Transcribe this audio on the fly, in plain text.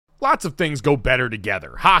Lots of things go better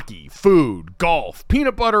together. Hockey, food, golf,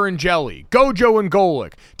 peanut butter and jelly, Gojo and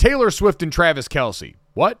Golic, Taylor Swift and Travis Kelce.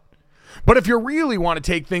 What? But if you really want to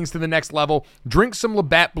take things to the next level, drink some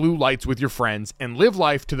Labatt Blue Lights with your friends and live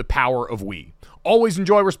life to the power of we. Always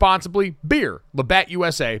enjoy responsibly. Beer, Labatt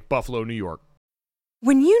USA, Buffalo, New York.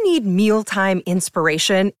 When you need mealtime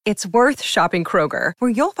inspiration, it's worth shopping Kroger, where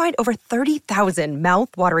you'll find over 30,000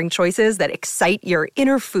 mouth-watering choices that excite your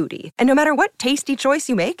inner foodie. And no matter what tasty choice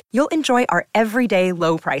you make, you'll enjoy our everyday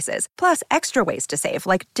low prices, plus extra ways to save,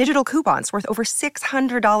 like digital coupons worth over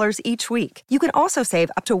 $600 each week. You can also save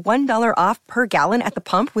up to $1 off per gallon at the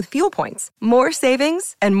pump with fuel points. More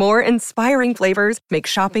savings and more inspiring flavors make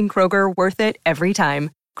shopping Kroger worth it every time.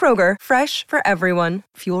 Kroger, fresh for everyone.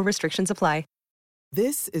 Fuel restrictions apply.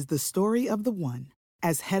 This is the story of the one.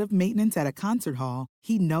 As head of maintenance at a concert hall,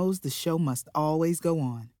 he knows the show must always go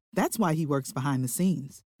on. That's why he works behind the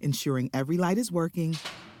scenes, ensuring every light is working,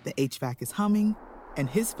 the HVAC is humming, and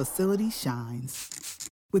his facility shines.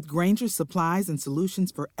 With Grainger's supplies and solutions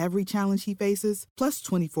for every challenge he faces, plus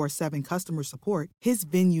 24/7 customer support, his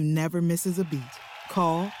venue never misses a beat.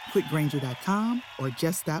 Call quickgrainger.com or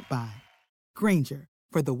just stop by. Grainger,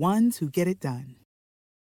 for the ones who get it done.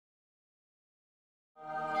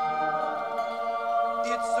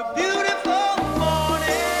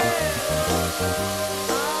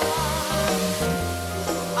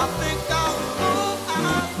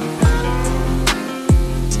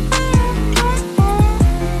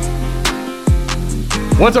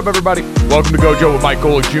 What's up, everybody? Welcome to Gojo with Mike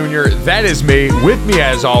Golic Jr. That is me. With me,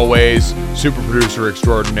 as always, super producer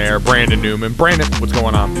extraordinaire, Brandon Newman. Brandon, what's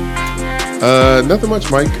going on? Nothing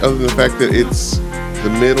much, Mike, other than the fact that it's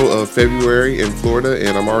the middle of February in Florida,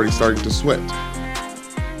 and I'm already starting to sweat.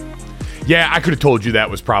 Yeah, I could have told you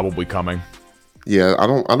that was probably coming. Yeah, I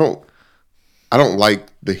don't like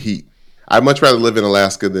the heat. I'd much rather live in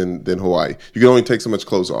Alaska than Hawaii. You can only take so much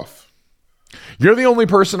clothes off. You're the only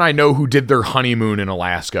person I know who did their honeymoon in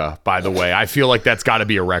Alaska, by the way. I feel like that's got to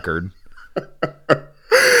be a record. Hey,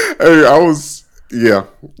 that's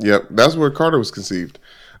where Carter was conceived.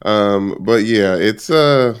 But yeah, it was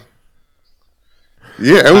I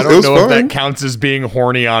don't know fun. If that counts as being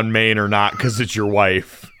horny on Maine or not, because it's your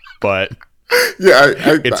wife, but yeah,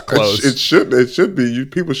 it's close. It should be.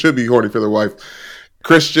 People should be horny for their wife.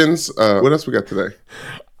 Christians, what else we got today?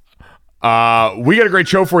 We got a great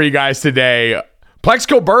show for you guys today.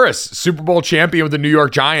 Plaxico Burress, Super Bowl champion with the New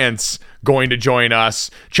York Giants, going to join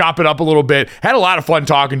us. Chop it up a little bit. Had a lot of fun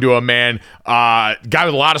talking to him, man. Got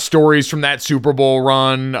a lot of stories from that Super Bowl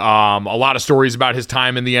run. A lot of stories about his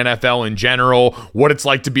time in the NFL in general. What it's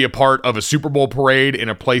like to be a part of a Super Bowl parade in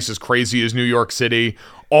a place as crazy as New York City.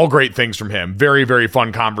 All great things from him. Very, very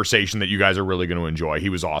fun conversation that you guys are really going to enjoy. He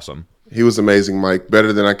was awesome. He was amazing, Mike.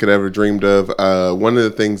 Better than I could ever dreamed of. One of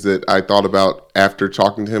the things that I thought about after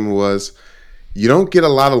talking to him was you don't get a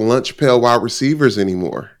lot of lunch pail wide receivers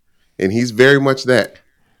anymore. And he's very much that.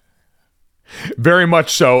 Very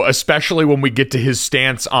much so, especially when we get to his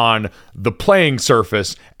stance on the playing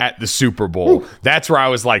surface at the Super Bowl. Ooh. That's where I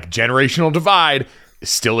was like, generational divide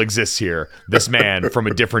still exists here. This man from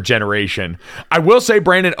a different generation. I will say,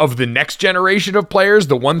 Brandon, of the next generation of players,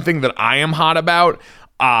 the one thing that I am hot about,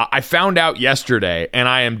 I found out yesterday, and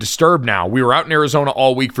I am disturbed now. We were out in Arizona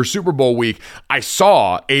all week for Super Bowl week. I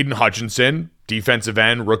saw Aiden Hutchinson, defensive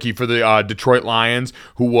end, rookie for the Detroit Lions,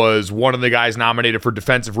 who was one of the guys nominated for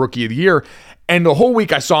Defensive Rookie of the Year. And the whole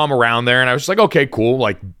week I saw him around there, and I was just like, okay, cool,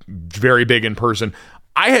 like very big in person.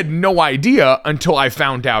 I had no idea until I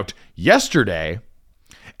found out yesterday,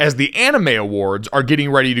 as the Anime Awards are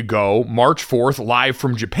getting ready to go March 4th live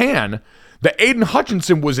from Japan, that Aiden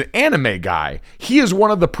Hutchinson was an anime guy. He is one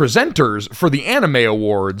of the presenters for the Anime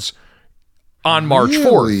Awards on March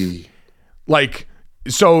 4th. Like,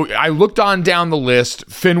 so I looked on down the list.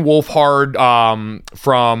 Finn Wolfhard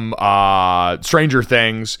from Stranger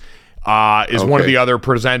Things is one of the other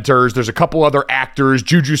presenters. There's a couple other actors.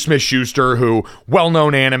 Juju Smith-Schuster, who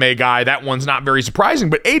well-known anime guy. That one's not very surprising,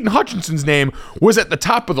 but Aiden Hutchinson's name was at the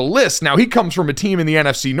top of the list. Now, he comes from a team in the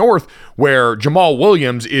NFC North where Jamal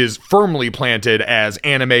Williams is firmly planted as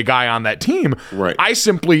anime guy on that team. Right. I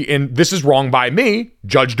simply, and this is wrong by me,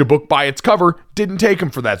 judged a book by its cover, didn't take him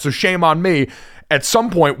for that. So shame on me. At some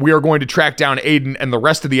point, we are going to track down Aiden and the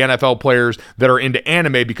rest of the NFL players that are into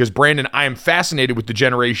anime because, Brandon, I am fascinated with the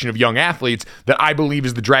generation of young athletes that I believe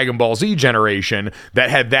is the Dragon Ball Z generation that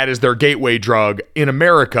had that as their gateway drug in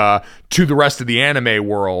America to the rest of the anime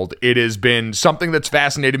world. It has been something that's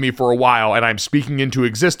fascinated me for a while, and I'm speaking into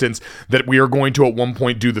existence that we are going to at one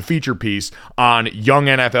point do the feature piece on young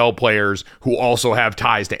NFL players who also have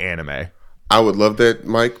ties to anime. I would love that,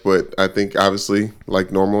 Mike, but I think obviously,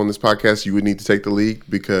 like normal in this podcast, you would need to take the league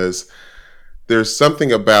because there's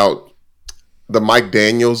something about the Mike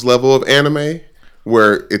Daniels level of anime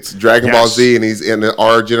where it's Dragon Ball Z and he's in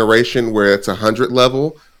our generation where it's 100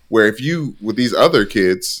 level, where if you, with these other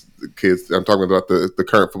kids, I'm talking about the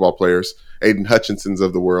current football players, Aiden Hutchinsons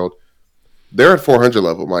of the world, they're at 400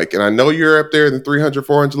 level, Mike. And I know you're up there in the 300,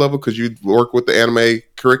 400 level because you work with the anime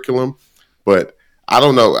curriculum, but I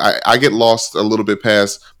don't know. I get lost a little bit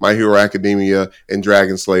past My Hero Academia and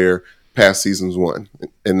Dragon Slayer past seasons 1.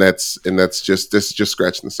 And that's just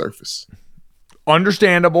scratching the surface.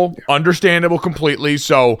 Understandable completely.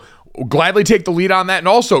 So gladly take the lead on that. And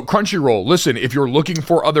also Crunchyroll, listen, if you're looking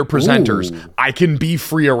for other presenters, I can be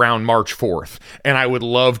free around March 4th and I would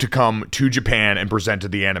love to come to Japan and present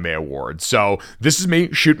at the Anime Awards. So this is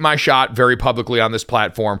me shooting my shot very publicly on this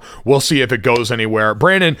platform. We'll see if it goes anywhere.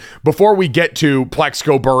 Brandon, before we get to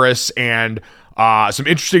Plaxico, Burress, and some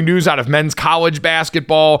interesting news out of men's college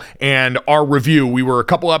basketball and our review. We were a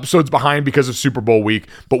couple episodes behind because of Super Bowl week,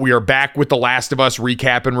 but we are back with The Last of Us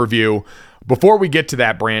recap and review. Before we get to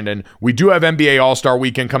that, Brandon, we do have NBA All-Star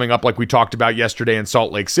Weekend coming up like we talked about yesterday in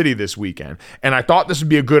Salt Lake City this weekend. And I thought this would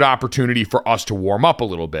be a good opportunity for us to warm up a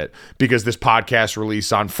little bit because this podcast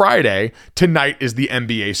released on Friday. Tonight is the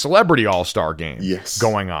NBA Celebrity All-Star Game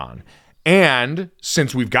going on. And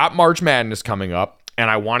since we've got March Madness coming up, and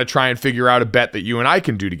I want to try and figure out a bet that you and I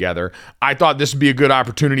can do together, I thought this would be a good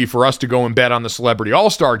opportunity for us to go and bet on the Celebrity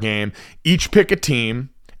All-Star Game. Each pick a team,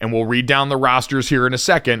 and we'll read down the rosters here in a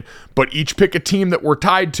second, but each pick a team that we're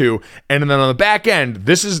tied to, and then on the back end,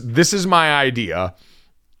 this is my idea.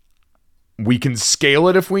 We can scale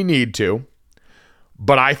it if we need to,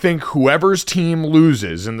 but I think whoever's team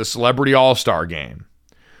loses in the Celebrity All-Star Game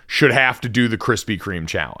should have to do the Krispy Kreme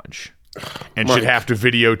challenge. And should have to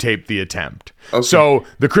videotape the attempt. Okay. So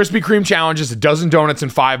the Krispy Kreme challenge is a dozen donuts in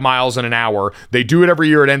 5 miles in an hour. They do it every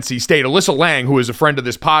year at NC State. Alyssa Lang, who is a friend of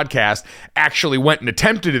this podcast, actually went and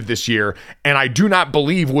attempted it this year, and I do not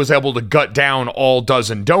believe was able to gut down all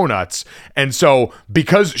dozen donuts. And so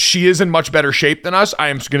because she is in much better shape than us, I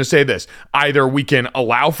am going to say this. Either we can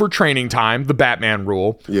allow for training time, the Batman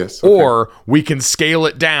rule, or we can scale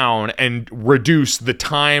it down and reduce the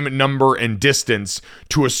time, number, and distance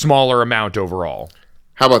to a smaller amount overall.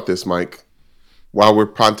 How about this, Mike? While we're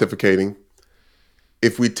pontificating,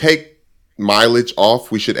 if we take mileage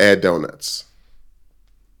off, we should add donuts.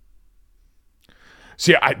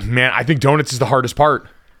 See, I think donuts is the hardest part.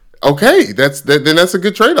 Okay, then that's a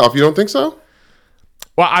good trade-off. You don't think so?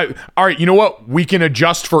 Well, all right, you know what? We can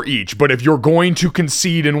adjust for each, but if you're going to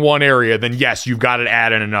concede in one area, then yes, you've got to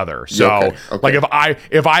add in another. So, like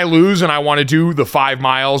if I lose and I want to do the 5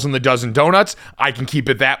 miles and the dozen donuts, I can keep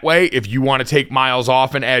it that way. If you want to take miles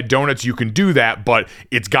off and add donuts, you can do that, but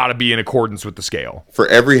it's got to be in accordance with the scale. For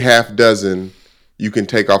every half dozen, you can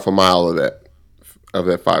take off a mile of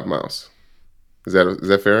that 5 miles. Is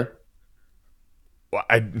that fair? Well,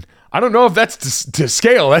 I don't know if that's to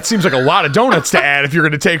scale. That seems like a lot of donuts to add if you're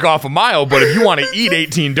going to take off a mile. But if you want to eat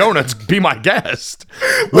 18 donuts, be my guest.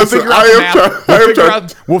 We'll figure out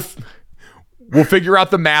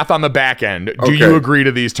the math on the back end. Do you agree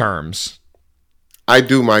to these terms? I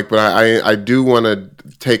do, Mike, but I do want to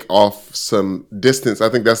take off some distance. I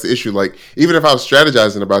think that's the issue. Like, even if I was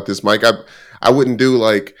strategizing about this, Mike, I wouldn't do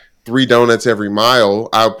like 3 donuts every mile.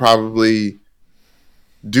 I'll probably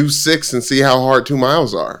do 6 and see how hard 2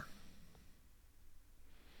 miles are.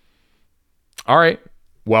 All right.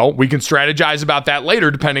 Well, we can strategize about that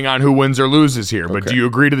later depending on who wins or loses here. But do you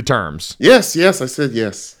agree to the terms? Yes. I said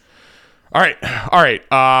yes. All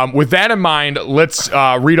right. With that in mind, let's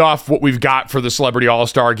read off what we've got for the Celebrity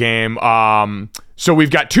All-Star Game. So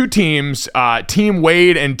we've got 2 teams, Team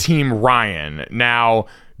Wade and Team Ryan. Now,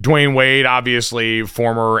 Dwayne Wade, obviously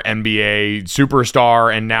former NBA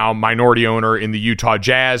superstar and now minority owner in the Utah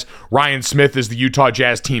Jazz. Ryan Smith is the Utah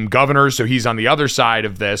Jazz team governor, so he's on the other side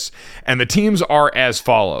of this. And the teams are as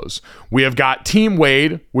follows. We have got Team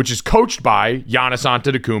Wade, which is coached by Giannis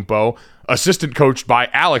Antetokounmpo, assistant coached by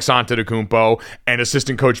Alex Antetokounmpo, and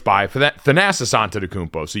assistant coached by Thanasis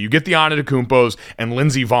Antetokounmpo. So you get the Antetokounmpos and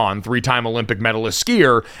Lindsey Vonn, 3-time Olympic medalist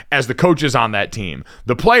skier, as the coaches on that team.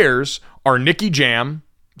 The players are Nicky Jam,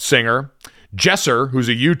 singer, Jesser, who's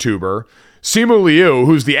a YouTuber, Simu Liu,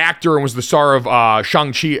 who's the actor and was the star of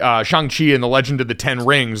Shang-Chi and the Legend of the Ten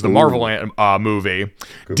Rings, the Marvel movie,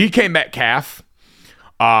 DK Metcalf,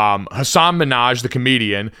 Hassan Minaj, the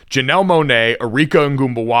comedian, Janelle Monáe,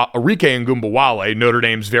 Arike Ngumbawale, Notre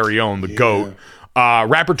Dame's very own, the GOAT,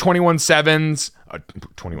 rapper 21 Savage,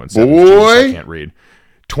 21 Savage, boy, I can't read,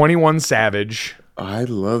 21 Savage, I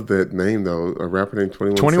love that name though. A rapper named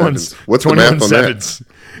 21 Savage. What's 21 the math on Savage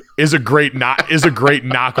is a great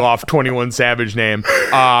knockoff 21 Savage name.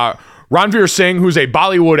 Ranveer Singh, who's a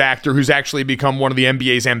Bollywood actor who's actually become one of the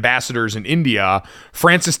NBA's ambassadors in India.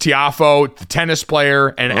 Francis Tiafoe, the tennis player,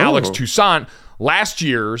 and Alex Toussaint, last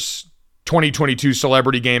year's 2022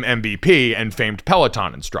 Celebrity Game MVP and famed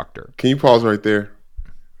Peloton instructor. Can you pause right there?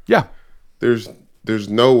 Yeah. There's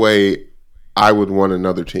no way I would want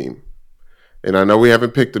another team. And I know we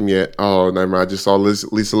haven't picked them yet. Oh, never mind. I just saw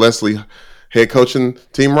Lisa Leslie head coaching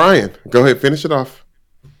Team Ryan. Go ahead, finish it off.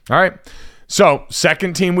 All right. So,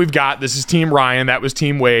 second team we've got, this is Team Ryan. That was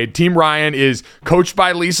Team Wade. Team Ryan is coached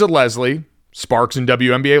by Lisa Leslie, Sparks and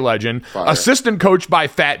WNBA legend. Fire. Assistant coached by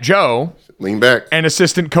Fat Joe. Lean back. And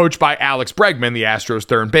assistant coached by Alex Bregman, the Astros'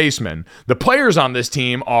 third baseman. The players on this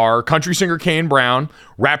team are country singer Kane Brown,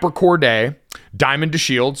 rapper Corday, Diamond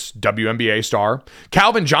DeShields, WNBA star,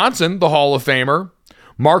 Calvin Johnson, the Hall of Famer,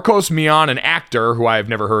 Marcos Mion, an actor who I have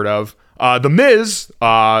never heard of, The Miz,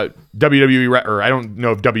 WWE, or I don't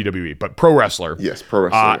know if WWE, but pro wrestler. Yes, pro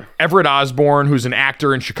wrestler. Everett Osborne, who's an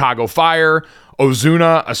actor in Chicago Fire,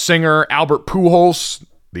 Ozuna, a singer, Albert Pujols,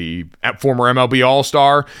 the former MLB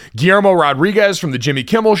All-Star, Guillermo Rodriguez from the Jimmy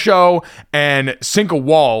Kimmel Show, and Cinco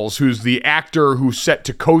Walls, who's the actor who's set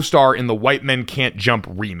to co-star in the White Men Can't Jump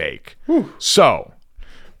remake. Whew. So,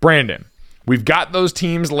 Brandon, we've got those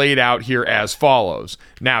teams laid out here as follows.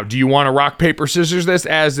 Now, do you want to rock, paper, scissors this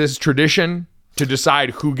as this tradition to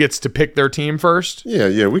decide who gets to pick their team first?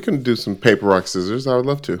 Yeah, we can do some paper, rock, scissors. I would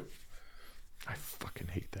love to. I fucking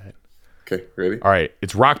hate that. Okay, ready? All right,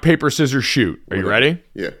 it's rock, paper, scissors, shoot. Are you ready?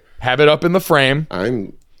 Yeah. Have it up in the frame.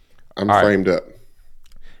 I'm framed up.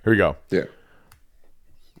 Here we go. Yeah.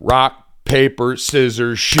 Rock, paper,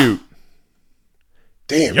 scissors, shoot.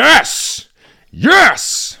 Damn. Yes!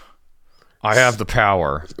 Yes! I have the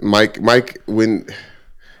power. Mike, when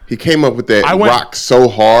he came up with that I went- rock so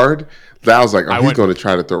hard, that I was like, he's going to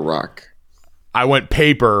try to throw rock. I went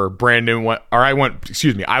paper, I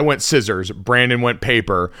went scissors, Brandon went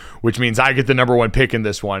paper, which means I get the number one pick in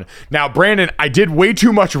this one. Now, Brandon, I did way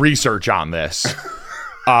too much research on this.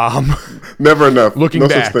 Never enough. Looking no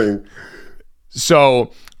back. such thing.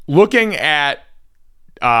 So, looking at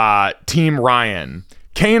Team Ryan,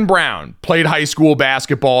 Kane Brown played high school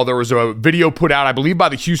basketball. There was a video put out, I believe, by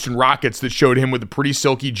the Houston Rockets that showed him with a pretty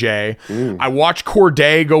silky J. I watched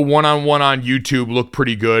Corday go one-on-one on YouTube, look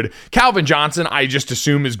pretty good. Calvin Johnson, I just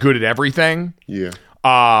assume, is good at everything. Yeah.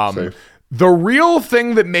 The real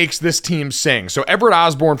thing that makes this team sing. So Everett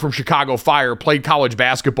Osborne from Chicago Fire played college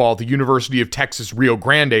basketball at the University of Texas, Rio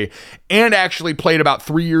Grande, and actually played about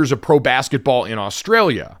 3 years of pro basketball in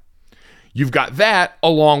Australia. You've got that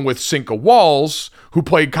along with Cinco Walls, who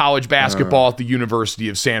played college basketball at the University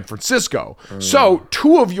of San Francisco. So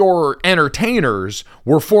two of your entertainers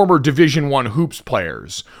were former Division I hoops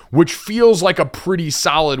players, which feels like a pretty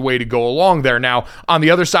solid way to go along there. Now, on the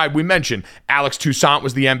other side, we mentioned Alex Toussaint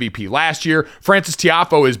was the MVP last year. Francis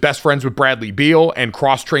Tiafoe is best friends with Bradley Beal and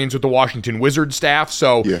cross-trains with the Washington Wizards staff,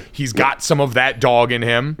 so he's got some of that dog in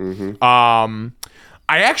him.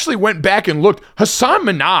 I actually went back and looked. Hassan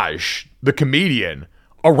Minhaj, the comedian,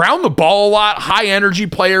 around the ball a lot, high energy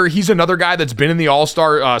player. He's another guy that's been in the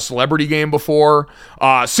All-Star Celebrity Game before.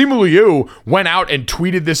 Simu Liu went out and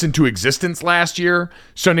tweeted this into existence last year,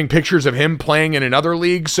 sending pictures of him playing in another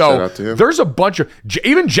league. So there's a bunch of,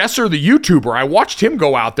 even Jesser the YouTuber, I watched him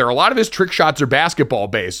go out there. A lot of his trick shots are basketball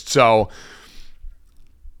based. So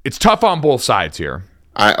it's tough on both sides here.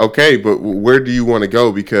 Okay, but where do you want to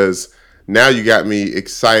go? Because now you got me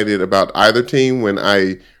excited about either team when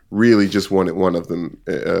I really just wanted one of them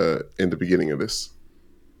in the beginning of this.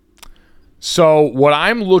 So what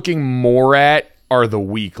I'm looking more at are the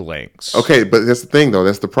weak links. Okay, but that's the thing, though.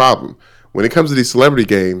 That's the problem. When it comes to these celebrity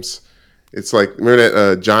games, it's like, remember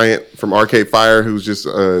that giant from Arcade Fire who's just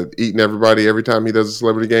eating everybody every time he does a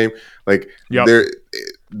celebrity game? Like,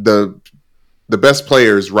 the best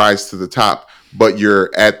players rise to the top, but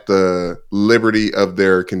you're at the liberty of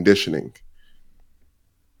their conditioning.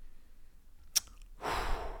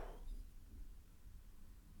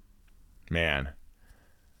 Man.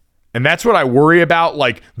 And that's what I worry about.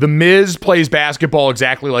 Like, The Miz plays basketball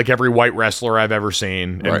exactly like every white wrestler I've ever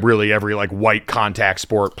seen, and really every like white contact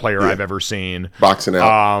sport player I've ever seen. Boxing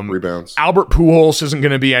out, rebounds. Albert Pujols isn't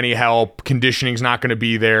going to be any help. Conditioning's not going to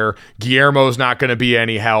be there. Guillermo's not going to be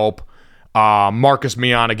any help. Marcus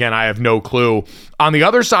Mion, again, I have no clue. On the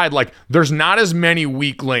other side, like, there's not as many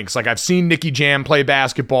weak links. Like, I've seen Nicky Jam play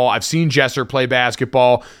basketball. I've seen Jesser play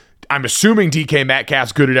basketball. I'm assuming DK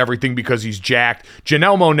Metcalf's good at everything because he's jacked.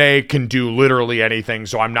 Janelle Monáe can do literally anything,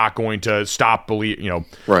 so I'm not going to stop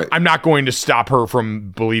Right. I'm not going to stop her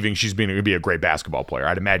from believing she's going to be a great basketball player.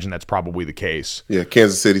 I'd imagine that's probably the case. Yeah,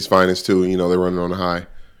 Kansas City's finest too. They're running on a high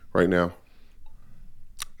right now.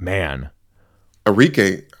 Man.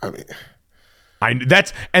 Enrique,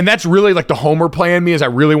 that's really like the homer play in me is I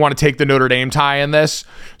really want to take the Notre Dame tie in this.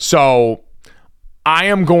 So I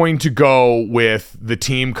am going to go with the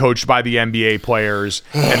team coached by the NBA players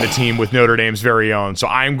and the team with Notre Dame's very own. So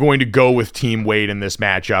I'm going to go with Team Wade in this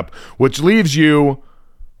matchup, which leaves you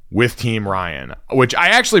with Team Ryan, which I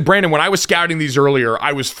actually, Brandon, when I was scouting these earlier,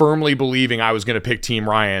 I was firmly believing I was going to pick Team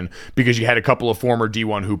Ryan because you had a couple of former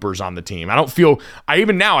D1 Hoopers on the team. I don't feel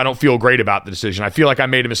great about the decision. I feel like I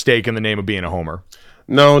made a mistake in the name of being a homer.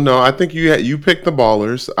 No, I think you picked the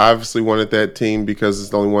Ballers. I obviously wanted that team because it's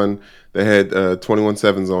the only one that had 21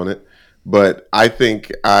 sevens on it. But I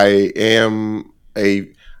think I am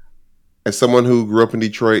as someone who grew up in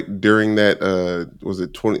Detroit during that,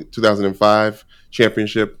 2005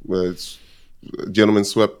 championship, gentlemen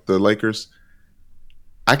swept the Lakers.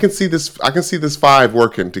 I can see this 5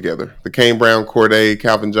 working together. The Kane Brown, Corday,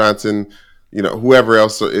 Calvin Johnson, whoever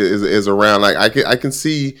else is around. Like I can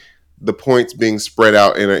see the points being spread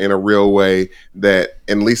out in a real way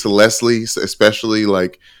and Lisa Leslie, especially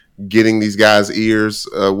like getting these guys' ears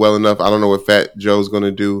well enough. I don't know what Fat Joe's going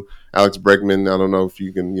to do. Alex Bregman, I don't know if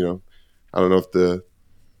you can, I don't know if the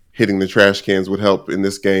hitting the trash cans would help in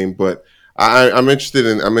this game, but I'm interested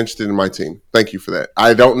in my team. Thank you for that.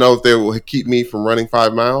 I don't know if they will keep me from running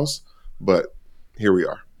 5 miles, but here we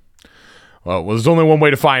are. Well, there's only one way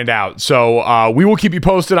to find out. So we will keep you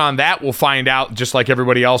posted on that. We'll find out just like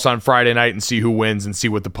everybody else on Friday night and see who wins and see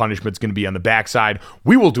what the punishment's going to be on the backside.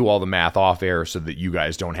 We will do all the math off air so that you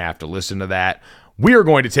guys don't have to listen to that. We are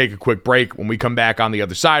going to take a quick break. When we come back on the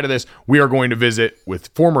other side of this, we are going to visit with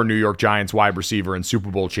former New York Giants wide receiver and Super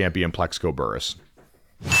Bowl champion Plaxico Burress.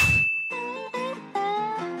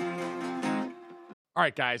 All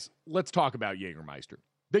right, guys, let's talk about Jägermeister.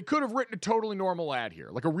 They could have written a totally normal ad here,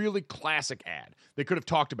 like a really classic ad. They could have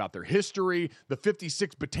talked about their history, the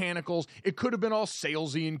 56 botanicals. It could have been all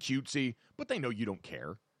salesy and cutesy, but they know you don't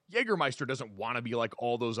care. Jägermeister doesn't want to be like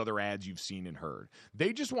all those other ads you've seen and heard.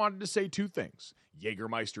 They just wanted to say 2 things.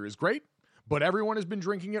 Jägermeister is great, but everyone has been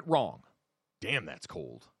drinking it wrong. Damn, that's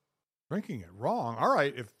cold. Drinking it wrong? All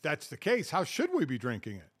right, if that's the case, how should we be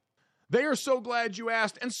drinking it? They are so glad you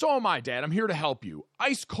asked, and so am I, Dad. I'm here to help you.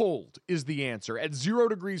 Ice cold is the answer, at 0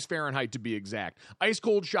 degrees Fahrenheit to be exact. Ice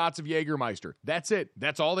cold shots of Jägermeister. That's it.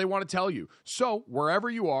 That's all they want to tell you. So, wherever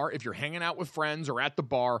you are, if you're hanging out with friends or at the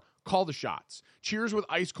bar, call the shots. Cheers with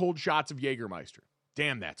ice cold shots of Jägermeister.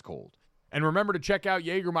 Damn, that's cold. And remember to check out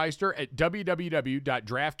Jägermeister at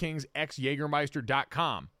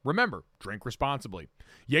www.draftkingsxjagermeister.com. Remember, drink responsibly.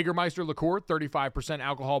 Jägermeister liqueur, 35%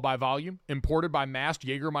 alcohol by volume, imported by Mast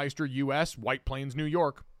Jägermeister US, White Plains, New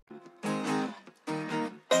York.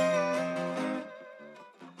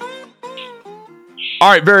 All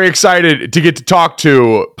right, very excited to get to talk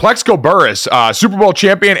to Plaxico Burress, Super Bowl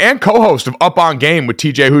champion and co-host of Up On Game with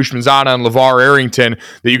TJ Hushmanzada and LeVar Arrington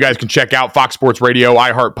that you guys can check out, Fox Sports Radio,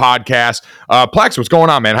 iHeart Podcast. Plex, what's going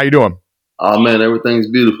on, man? How you doing? Oh, man, everything's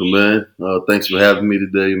beautiful, man. Thanks for having me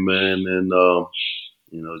today, man. And,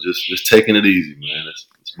 just taking it easy, man. That's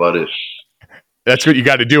about it. That's what you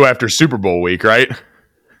got to do after Super Bowl week, right?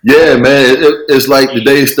 Yeah, man. It's like the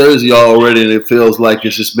day is Thursday already, and it feels like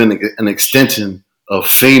it's just been an extension of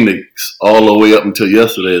Phoenix all the way up until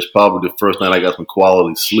yesterday. It's probably the first night I got some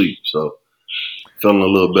quality sleep, so feeling a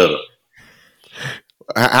little better.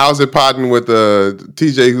 How's it podding with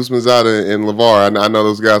TJ Hushmanzada and LeVar? I know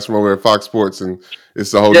those guys from over at Fox Sports, and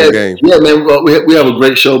it's a whole new game. Yeah, man. We have a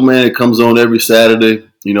great show, man. It comes on every Saturday,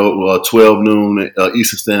 12 noon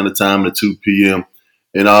Eastern Standard Time to 2 p.m.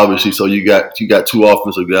 And obviously, so you got 2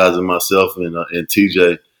 offensive guys and myself and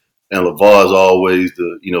TJ. And LeVar is always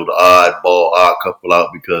the odd couple out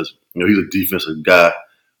because he's a defensive guy.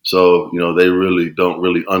 So, they really don't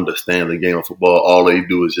understand the game of football. All they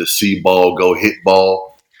do is just see ball, go hit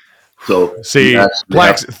ball. So see,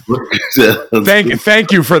 Plex,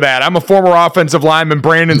 thank you for that. I'm a former offensive lineman.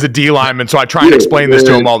 Brandon's a D lineman, so I try and explain this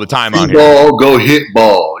to him all the time on here. See ball, go hit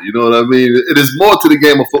ball. You know what I mean? It is more to the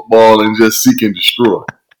game of football than just seek and destroy.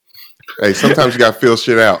 Hey, sometimes you got to feel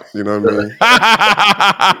shit out. You know what I mean?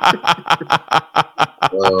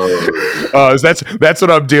 That's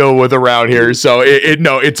what I'm dealing with around here. So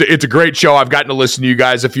it's a great show. I've gotten to listen to you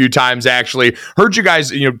guys a few times. Actually, heard you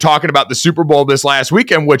guys talking about the Super Bowl this last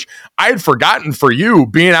weekend, which I had forgotten for you.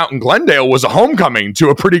 Being out in Glendale was a homecoming to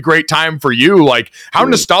a pretty great time for you. Like, how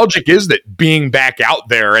nostalgic is that being back out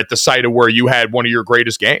there at the site of where you had one of your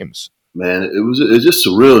greatest games? Man, it's just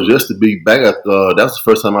surreal just to be back. That's the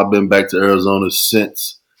first time I've been back to Arizona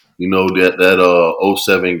since that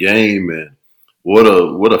 07 game, and what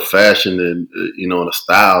a fashion and and a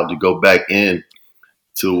style to go back in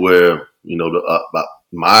to where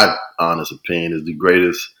my honest opinion is the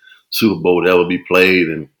greatest Super Bowl to ever be played.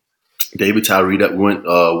 And David Tyree that went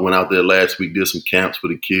out there last week, did some camps for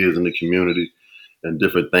the kids in the community and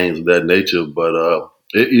different things of that nature, but.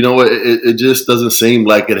 It just doesn't seem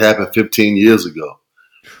like it happened 15 years ago.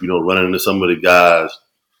 Running into some of the guys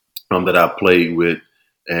that I played with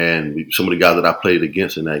and some of the guys that I played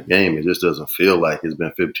against in that game, it just doesn't feel like it's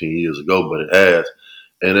been 15 years ago, but it has.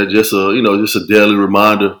 And it's just a daily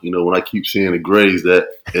reminder, when I keep seeing the grades, that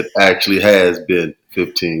it actually has been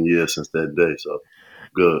 15 years since that day. So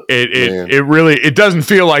good. It really doesn't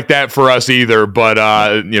feel like that for us either, but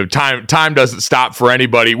time doesn't stop for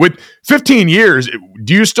anybody. With 15 years,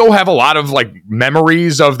 do you still have a lot of like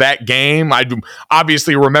memories of that game? I do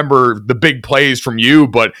obviously remember the big plays from you,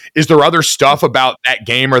 but is there other stuff about that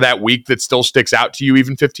game or that week that still sticks out to you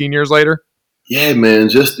even 15 years later? Yeah, man,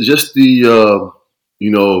 just the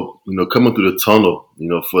coming through the tunnel,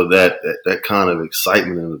 for that kind of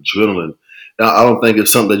excitement and adrenaline. I don't think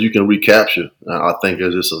it's something that you can recapture. I think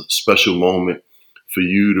it's just a special moment for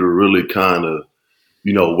you to really kind of,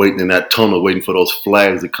 waiting in that tunnel, waiting for those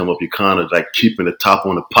flags to come up. You're kind of like keeping the top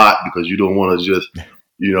on the pot because you don't want to just,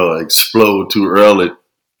 explode too early.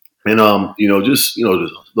 And,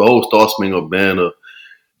 the whole Star Spangled Banner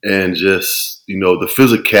and just, the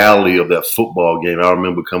physicality of that football game. I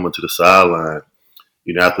remember coming to the sideline,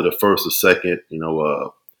 after the first or second,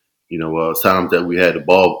 times that we had the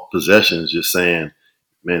ball possessions, just saying,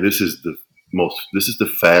 man, this is the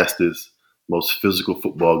fastest, most physical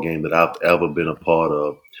football game that I've ever been a part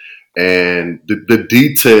of. And the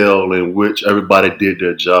detail in which everybody did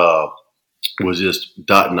their job was just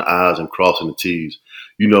dotting the I's and crossing the T's.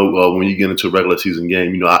 When you get into a regular season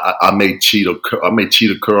game, I may cheat a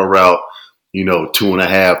curl route,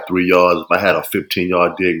 2.5, 3 yards. If I had a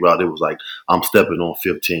 15-yard dig route, it was like, I'm stepping on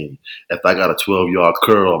 15. If I got a 12-yard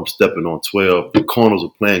curl, I'm stepping on 12. The corners were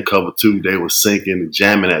playing cover 2. They were sinking and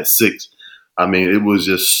jamming at 6. I mean, it was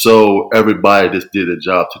just so everybody just did their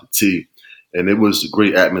job to the T. And it was a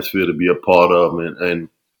great atmosphere to be a part of. And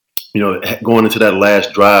going into that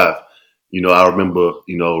last drive, I remember,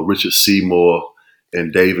 Richard Seymour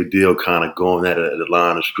and David Deal kind of going at it at the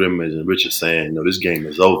line of scrimmage, and Richard saying, this game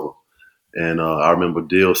is over. And I remember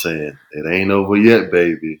Deal saying, it ain't over yet,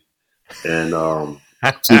 baby. And 2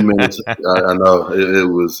 minutes, I know it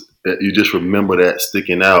was. You just remember that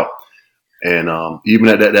sticking out. And even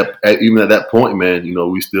at that point, man,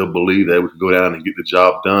 we still believe that we could go down and get the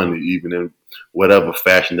job done, even in whatever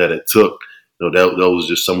fashion that it took. That was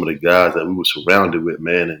just some of the guys that we were surrounded with,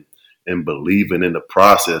 man, and believing in the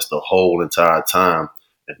process the whole entire time,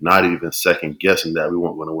 and not even second guessing that we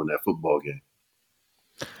weren't going to win that football game.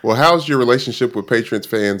 Well, how's your relationship with Patriots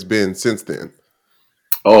fans been since then?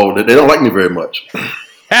 Oh, they don't like me very much. They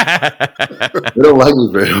don't like me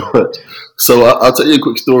very much. So I'll tell you a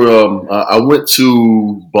quick story. I went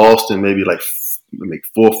to Boston maybe 4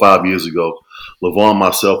 or 5 years ago. LeVar and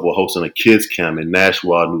myself were hosting a kids camp in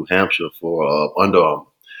Nashua, New Hampshire for Under Armour.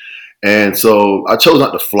 And so I chose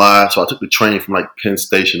not to fly. So I took the train from Penn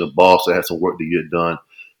Station to Boston. I had some work to get done.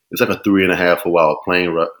 It's like a 3.5 hour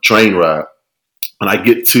train ride. And I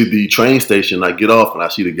get to the train station, I get off, and I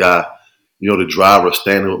see the guy, the driver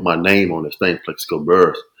standing with my name on this thing, Plaxico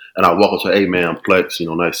Burress. And I walk up to him, hey, man, I'm Plex,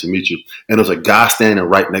 nice to meet you. And there's a guy standing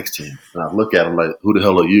right next to him. And I look at him like, who the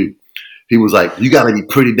hell are you? He was like, you got to be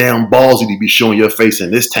pretty damn ballsy to be showing your face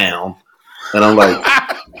in this town. And I'm like,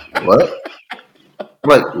 what? I'm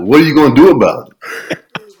like, what are you going to do about it?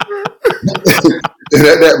 And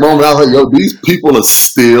at that moment, I was like, yo, these people are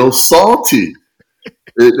still salty.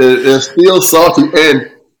 They're still salty.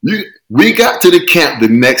 And we got to the camp the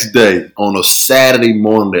next day on a Saturday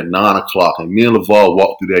morning at 9 o'clock, and me and LeVar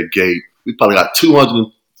walked through that gate. We probably got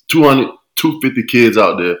 250 kids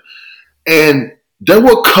out there. And there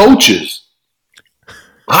were coaches,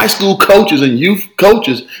 high school coaches and youth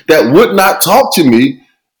coaches, that would not talk to me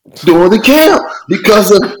during the camp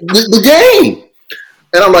because of the game.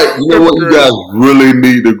 And I'm like, you know what? You guys really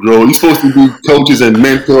need to grow. You're supposed to be coaches and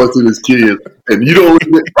mentors to these kids. And you don't.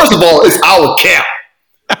 First of all, it's our camp.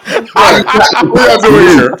 What y'all doing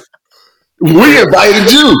here? We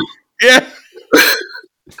invited you. Yeah.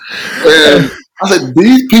 And I said,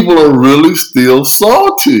 these people are really still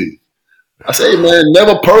salty. I say, man,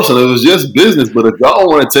 never personal. It was just business. But if y'all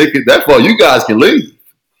want to take it that far, you guys can leave.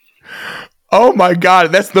 Oh my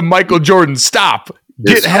God, that's the Michael Jordan stop.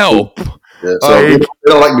 Get help. Yeah, so they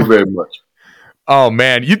don't like me very much. Oh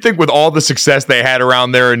man, you'd think with all the success they had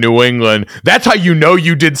around there in New England, that's how you know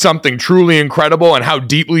you did something truly incredible and how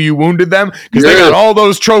deeply you wounded them, because they got all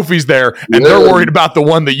those trophies there and they're worried about the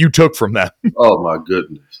one that you took from them. Oh my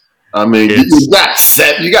goodness. I mean, you got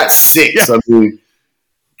 7, you got 6. Yeah. I mean,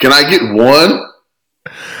 can I get 1?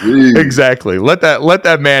 Exactly. Let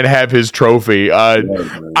that man have his trophy.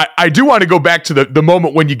 I do want to go back to the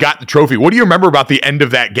moment when you got the trophy. What do you remember about the end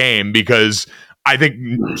of that game? Because I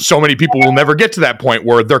think so many people will never get to that point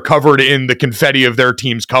where they're covered in the confetti of their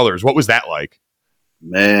team's colors. What was that like?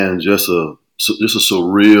 Man, just a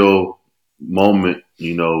surreal moment,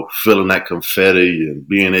 you know, feeling that confetti and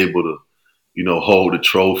being able to, you know, hold the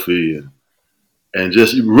trophy and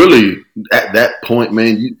just really at that point,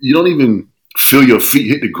 man, you don't even feel your feet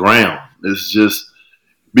hit the ground. It's just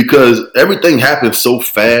because everything happens so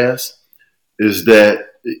fast is that,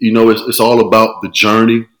 you know, it's all about the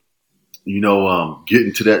journey, you know,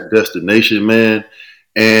 getting to that destination, man.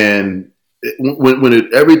 And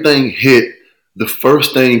when everything hit, the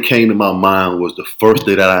first thing came to my mind was the first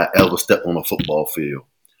day that I ever stepped on a football field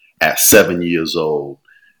at 7 years old.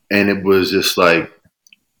 And it was just like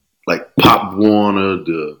Pop Warner,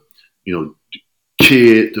 the, you know,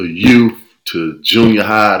 kid, the youth, to junior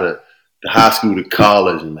high, to high school, to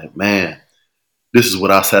college, and like, man, this is what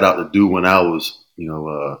I set out to do when I was,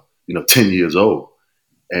 10 years old,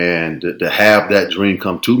 and to have that dream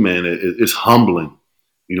come true, man, it's humbling.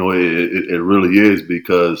 You know, it really is,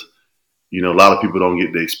 because, you know, a lot of people don't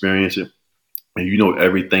get to experience it, and you know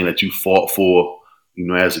everything that you fought for, you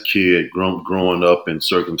know, as a kid, growing up in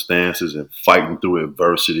circumstances and fighting through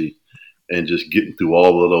adversity, and just getting through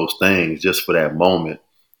all of those things just for that moment.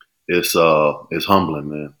 It's humbling,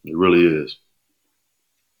 man. It really is.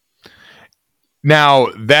 Now,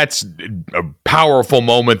 that's a powerful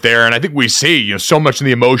moment there, and I think we see, you know, so much of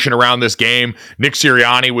the emotion around this game. Nick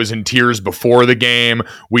Sirianni was in tears before the game.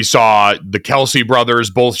 We saw the Kelsey brothers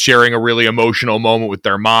both sharing a really emotional moment with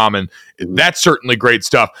their mom, and that's certainly great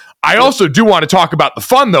stuff. I also do want to talk about the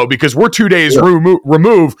fun, though, because we're 2 days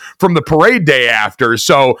removed from the parade day after,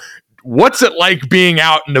 so what's it like being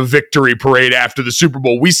out in a victory parade after the Super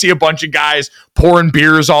Bowl? We see a bunch of guys pouring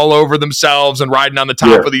beers all over themselves and riding on the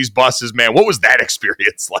top of these buses, man. What was that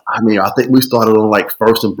experience like? I mean, I think we started on like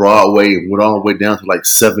First and Broadway and went all the way down to like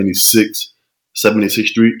 76th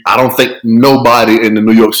Street. I don't think nobody in the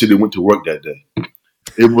New York City went to work that day.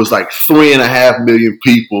 It was like 3.5 million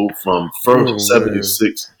people from First to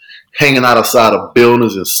 76 hanging out outside of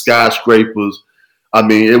buildings and skyscrapers. I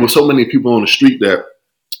mean, it was so many people on the street that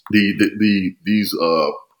these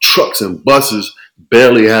trucks and buses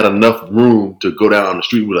barely had enough room to go down the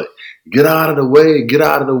street. We're like, get out of the way, get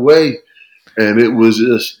out of the way. And it was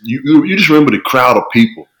just, you just remember the crowd of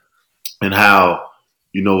people and how,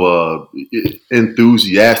 you know,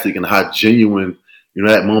 enthusiastic and how genuine, you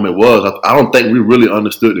know, that moment was. I don't think we really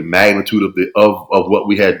understood the magnitude of what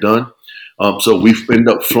we had done. So we ended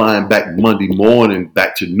up flying back Monday morning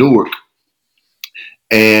back to Newark,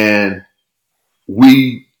 and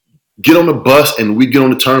we get on the bus and we get on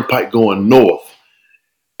the turnpike going north,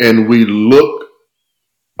 and we look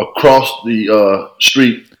across the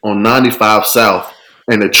street on 95 South,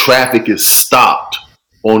 and the traffic is stopped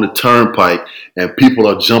on the turnpike, and people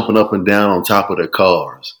are jumping up and down on top of their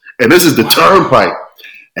cars. And this is the turnpike.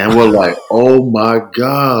 And we're like, oh my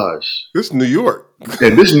gosh. This is New York.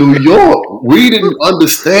 And this New York. We didn't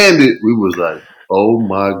understand it. We was like, oh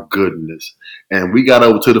my goodness. And we got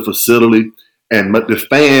over to the facility, and the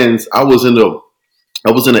fans, I was in the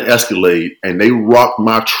Escalade, and they rocked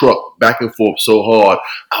my truck back and forth so hard.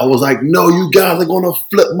 I was like, no, you guys are going to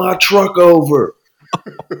flip my truck over.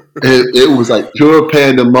 It was like pure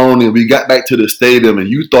pandemonium. We got back to the stadium, and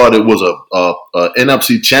you thought it was a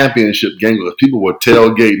NFC championship game because people were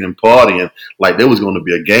tailgating and partying like there was going to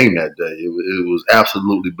be a game that day. It was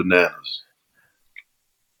absolutely bananas.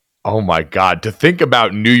 Oh my God, to think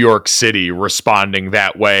about New York City responding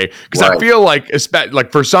that way. Because I feel like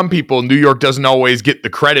for some people, New York doesn't always get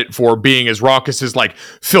the credit for being as raucous as like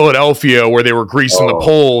Philadelphia, where they were greasing the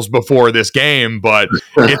poles before this game. But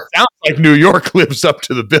it sounds like New York lives up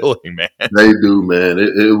to the billing, man. They do, man.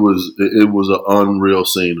 It was an unreal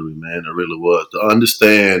scenery, man. It really was. To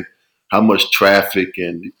understand how much traffic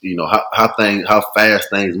and, you know, how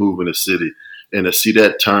fast things move in the city. and to see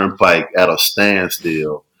that turnpike at a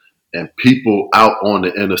standstill and people out on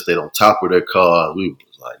the interstate on top of their cars, we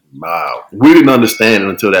was like, wow. We didn't understand it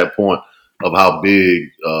until that point of how big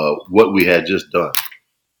what we had just done.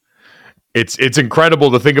 It's incredible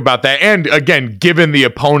to think about that. And again, given the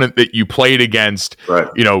opponent that you played against, Right.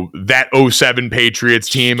 That 07 Patriots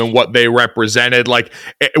team and what they represented, like,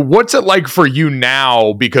 what's it like for you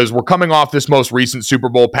now? Because we're coming off this most recent Super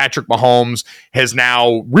Bowl. Patrick Mahomes has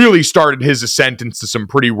now really started his ascent into some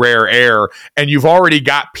pretty rare air. And you've already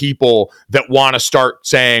got people that want to start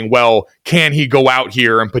saying, well, can he go out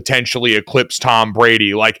here and potentially eclipse Tom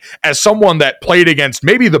Brady? Like, as someone that played against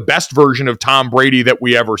maybe the best version of Tom Brady that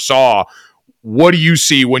we ever saw, what do you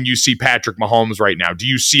see when you see Patrick Mahomes right now? Do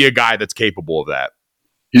you see a guy that's capable of that?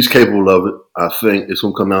 He's capable of it. I think it's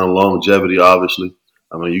going to come down to longevity, obviously.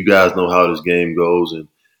 I mean, you guys know how this game goes. And,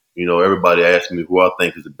 everybody asking me who I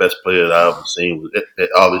think is the best player that I've ever seen.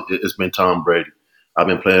 It's been Tom Brady. I've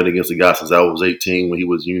been playing against the guy since I was 18 when he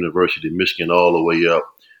was at University of Michigan all the way up,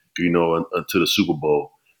 to the Super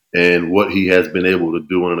Bowl. And what he has been able to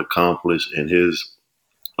do and accomplish in his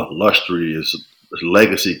illustrious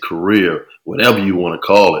legacy career, whatever you want to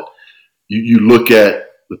call it, you look at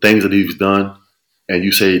the things that he's done and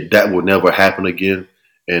you say that will never happen again.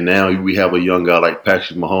 And now we have a young guy like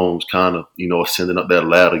Patrick Mahomes kind of, ascending up that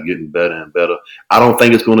ladder, getting better and better. I don't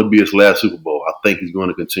think it's going to be his last Super Bowl. I think he's going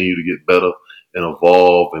to continue to get better and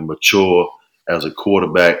evolve and mature as a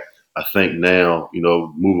quarterback. I think now,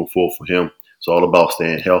 moving forward for him, it's all about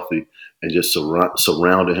staying healthy and just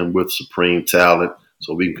surrounding him with supreme talent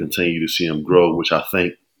so we can continue to see him grow, which I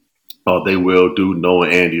think they will do,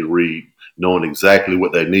 knowing Andy Reid, knowing exactly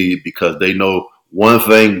what they need, because they know one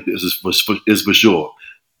thing is for sure.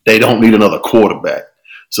 They don't need another quarterback.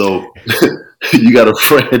 So you got a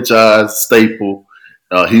franchise staple.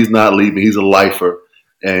 He's not leaving. He's a lifer.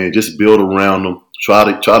 And just build around him. Try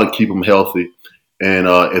to keep him healthy. And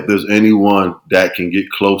if there's anyone that can get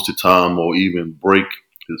close to Tom or even break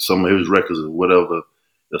some of his records or whatever,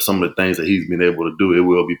 some of the things that he's been able to do, it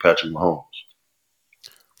will be Patrick Mahomes.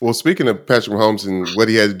 Well, speaking of Patrick Mahomes and what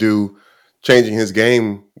he had to do changing his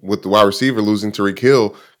game with the wide receiver losing Tyreek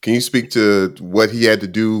Hill, can you speak to what he had to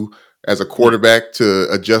do as a quarterback to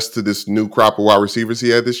adjust to this new crop of wide receivers he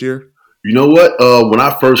had this year? You know what? When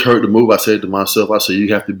I first heard the move, I said to myself,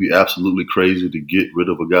 you have to be absolutely crazy to get rid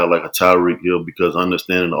of a guy like a Tyreek Hill, because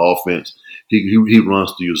understanding the offense, he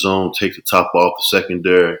runs through your zone, takes the top off the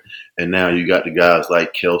secondary, and now you got the guys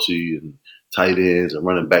like Kelsey and tight ends and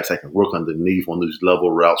running backs that can work underneath on these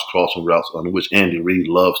level routes, crossing routes, on which Andy Reid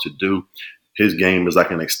loves to do. His game is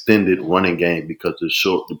like an extended running game because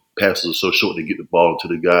the passes are so short to get the ball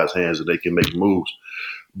into the guys' hands that they can make moves.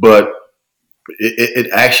 But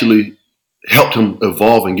it actually helped him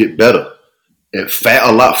evolve and get better.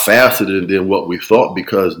 A lot faster than what we thought,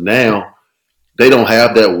 because now they don't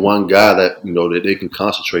have that one guy that that they can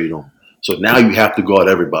concentrate on. So now you have to guard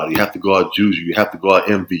everybody. You have to guard Juju. You have to guard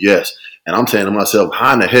MVS. And I'm saying to myself,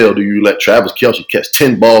 how in the hell do you let Travis Kelce catch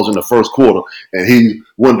 10 balls in the first quarter and he's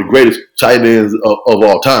one of the greatest tight ends of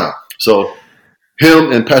all time? So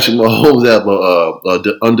him and Patrick Mahomes have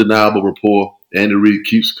a undeniable rapport. Andy Reid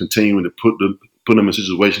keeps continuing to put them in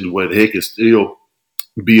situations where they can still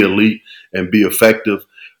be elite and be effective.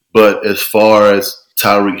 But as far as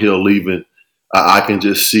Tyreek Hill leaving, I can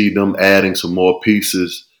just see them adding some more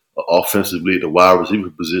pieces offensively at the wide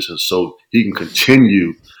receiver position so he can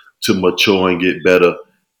continue to mature and get better.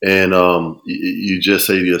 And you just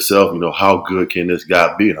say to yourself, how good can this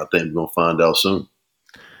guy be? And I think we're going to find out soon.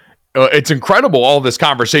 It's incredible, all this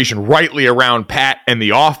conversation rightly around Pat and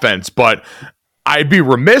the offense, but I'd be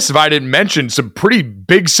remiss if I didn't mention some pretty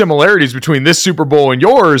big similarities between this Super Bowl and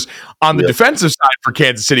yours on the defensive side for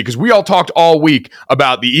Kansas City, because we all talked all week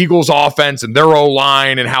about the Eagles' offense and their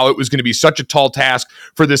O-line and how it was going to be such a tall task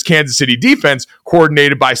for this Kansas City defense,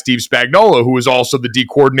 coordinated by Steve Spagnuolo, who was also the D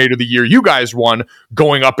coordinator the year you guys won,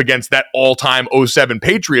 going up against that all-time 07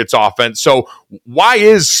 Patriots offense. So why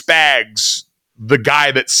is Spags the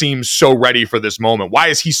guy that seems so ready for this moment? Why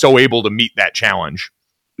is he so able to meet that challenge?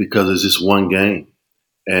 Because it's just one game.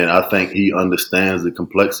 And I think he understands the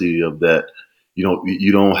complexity of that.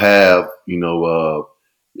 You don't have, a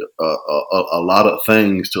lot of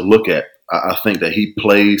things to look at. I think that he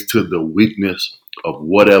plays to the weakness of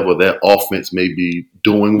whatever that offense may be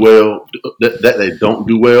doing well, that they don't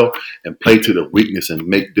do well, and play to the weakness and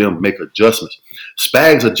make them make adjustments.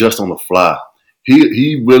 Spags adjusts on the fly.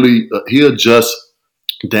 He really he adjusts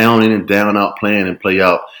down in and down out, playing and play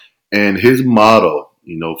out. And his motto,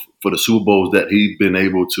 for the Super Bowls that he's been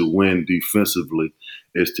able to win defensively,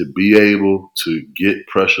 is to be able to get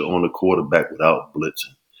pressure on the quarterback without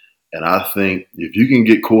blitzing. And I think if you can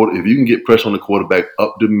get pressure on the quarterback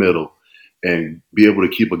up the middle and be able to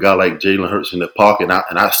keep a guy like Jalen Hurts in the pocket,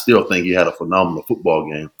 and I still think he had a phenomenal football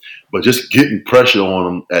game, but just getting pressure on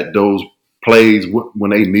him at those plays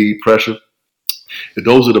when they need pressure,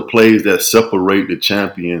 those are the plays that separate the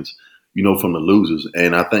champions, from the losers.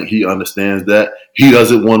 And I think he understands that. He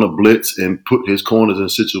doesn't want to blitz and put his corners in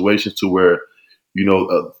situations to where,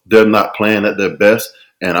 they're not playing at their best.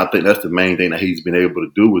 And I think that's the main thing that he's been able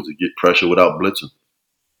to do is to get pressure without blitzing.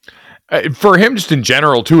 For him, just in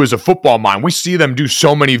general, too, as a football mind, we see them do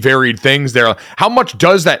so many varied things there. How much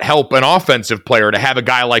does that help an offensive player to have a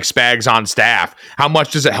guy like Spags on staff? How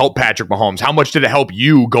much does it help Patrick Mahomes? How much did it help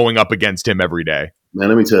you going up against him every day? Man,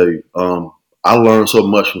 let me tell you, I learned so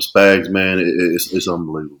much from Spags, man. It's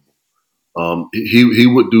unbelievable. He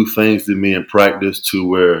would do things to me in practice to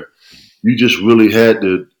where you just really had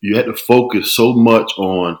to focus so much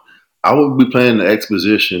on. I would be playing the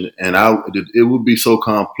exposition, and it would be so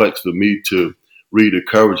complex for me to read the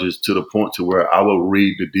coverages to the point to where I would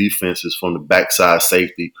read the defenses from the backside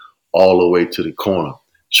safety all the way to the corner,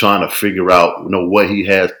 trying to figure out what he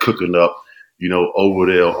has cooking up, over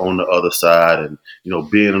there on the other side, and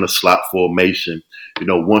being in a slot formation.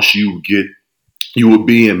 Once you would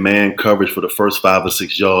be in man coverage for the first 5 or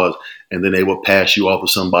 6 yards, and then they would pass you off to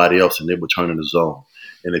somebody else, and they would turn in the zone.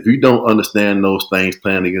 And if you don't understand those things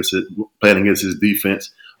playing against his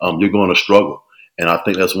defense, you're going to struggle. And I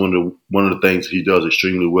think that's one of the things he does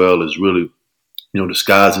extremely well is really,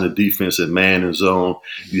 disguising the defense and man and zone.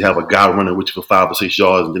 You have a guy running with you for 5 or 6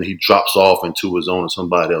 yards, and then he drops off into his zone, and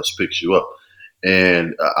somebody else picks you up.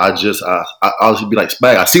 And I'll just be like,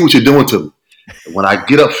 Spag, I see what you're doing to me. When I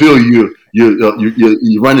get upfield,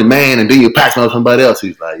 you're running man, and then you pass on somebody else.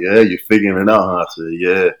 He's like, yeah, you're figuring it out, huh? I said,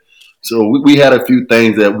 yeah. So we had a few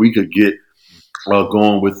things that we could get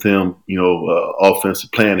going with him,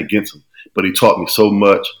 offensive playing against him. But he taught me so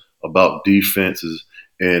much about defenses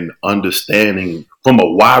and understanding from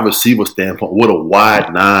a wide receiver standpoint what a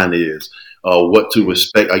wide nine is, what to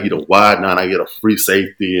expect. I get a wide nine, I get a free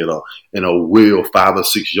safety and a wheel 5 or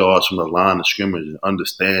 6 yards from the line of scrimmage, and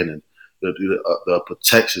understanding the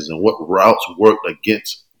protections and what routes worked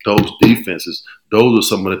against those defenses. Those are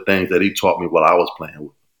some of the things that he taught me while I was playing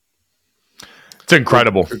with. It's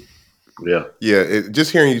incredible. Yeah.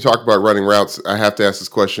 Just hearing you talk about running routes, I have to ask this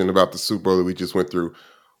question about the Super Bowl that we just went through.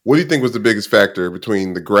 What do you think was the biggest factor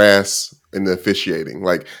between the grass and the officiating?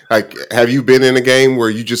 Like, have you been in a game where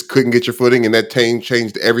you just couldn't get your footing and that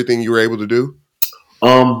changed everything you were able to do?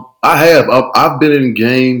 I have. I've been in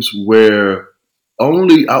games where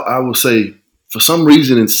I would say for some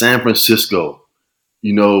reason in San Francisco,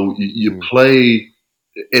 you play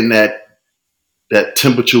in that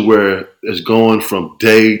temperature where it's going from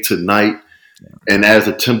day to night. And as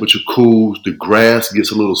the temperature cools, the grass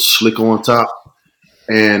gets a little slick on top.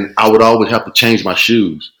 And I would always have to change my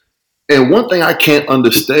shoes. And one thing I can't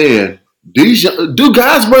understand, do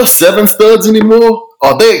guys wear 7 studs anymore?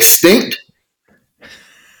 Are they extinct?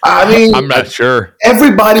 I mean, I'm not sure.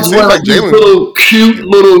 Everybody's wearing like these little cute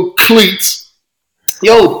little cleats.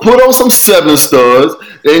 Yo, put on some 7 studs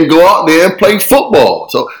and go out there and play football.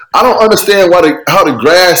 So I don't understand how the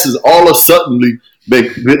grass is all of a sudden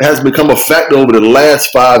has become a factor over the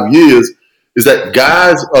last 5 years. Is that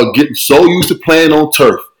guys are getting so used to playing on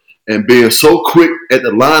turf and being so quick at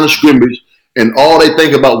the line of scrimmage, and all they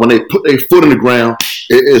think about when they put their foot in the ground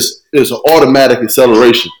is an automatic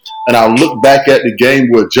acceleration. And I look back at the game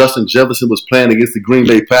where Justin Jefferson was playing against the Green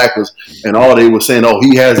Bay Packers, and all they were saying,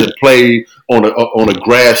 he hasn't played on a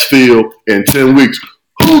grass field in 10 weeks.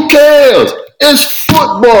 Who cares? It's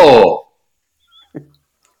football.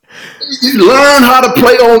 You learn how to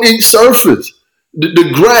play on each surface.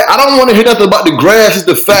 The grass, I don't want to hear nothing about the grass is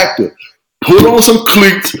the factor. Put on some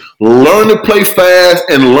cleats, learn to play fast,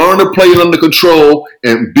 and learn to play under control,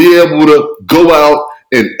 and be able to go out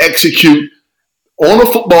and execute on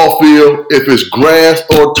a football field if it's grass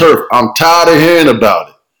or turf. I'm tired of hearing about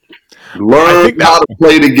it. Learn how to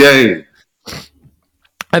play the game.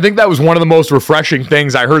 I think that was one of the most refreshing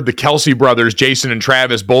things. I heard the Kelsey brothers, Jason and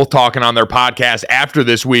Travis, both talking on their podcast after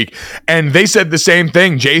this week, and they said the same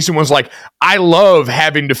thing. Jason was like, I love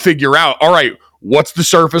having to figure out, all right, what's the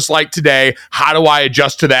surface like today? How do I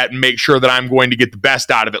adjust to that and make sure that I'm going to get the best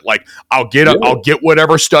out of it? Like, I'll get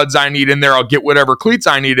whatever studs I need in there. I'll get whatever cleats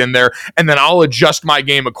I need in there, and then I'll adjust my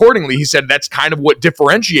game accordingly. He said that's kind of what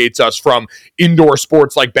differentiates us from indoor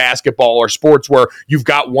sports like basketball or sports where you've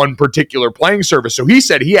got one particular playing surface. So he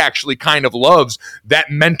said he actually kind of loves that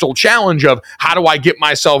mental challenge of how do I get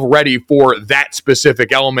myself ready for that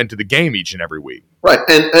specific element of the game each and every week. Right.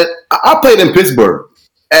 And I played in Pittsburgh.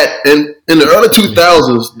 In the early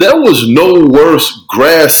 2000s, there was no worse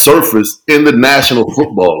grass surface in the National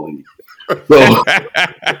Football League. So,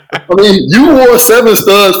 I mean, you wore 7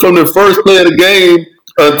 studs from the first play of the game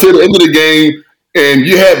until the end of the game, and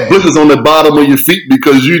you had blisters on the bottom of your feet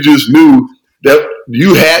because you just knew that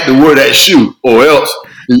you had to wear that shoe, or else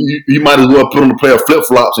you might as well put on a pair of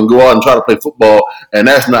flip-flops and go out and try to play football, and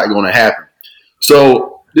that's not going to happen.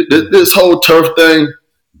 So this whole turf thing,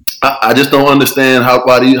 I just don't understand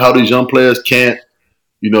how these young players can't,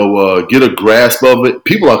 get a grasp of it.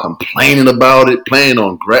 People are complaining about it, playing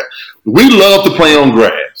on grass. We love to play on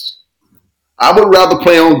grass. I would rather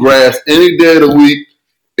play on grass any day of the week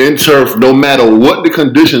in turf, no matter what the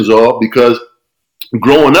conditions are, because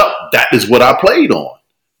growing up, that is what I played on.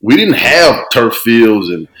 We didn't have turf fields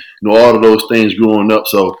and all of those things growing up.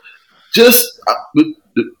 So just, you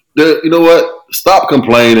know what? Stop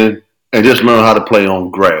complaining and just learn how to play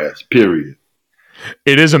on grass, period.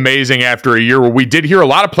 It is amazing after a year where we did hear a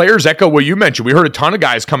lot of players echo what you mentioned. We heard a ton of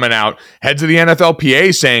guys coming out, heads of the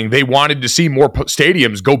NFLPA, saying they wanted to see more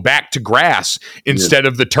stadiums go back to grass instead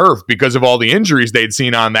of the turf because of all the injuries they'd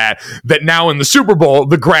seen on that now in the Super Bowl,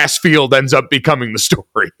 the grass field ends up becoming the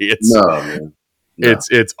story. It's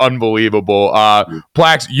unbelievable.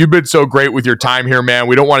 Plax, you've been so great with your time here, man.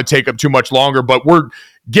 We don't want to take up too much longer, but we're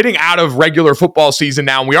getting out of regular football season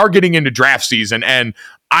now, and we are getting into draft season. And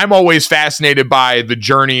I'm always fascinated by the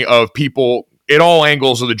journey of people at all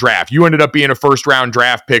angles of the draft. You ended up being a first-round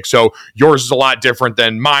draft pick, so yours is a lot different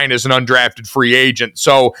than mine as an undrafted free agent.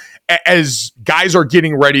 So as guys are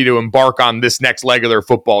getting ready to embark on this next leg of their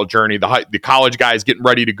football journey, the college guys getting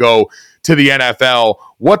ready to go to the NFL,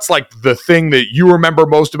 what's like the thing that you remember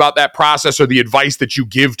most about that process, or the advice that you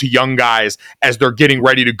give to young guys as they're getting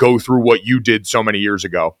ready to go through what you did so many years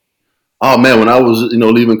ago? Oh man, when I was,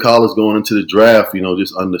 leaving college, going into the draft,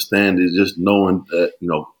 just understanding, just knowing that,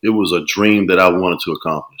 it was a dream that I wanted to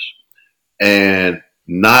accomplish, and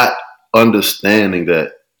not understanding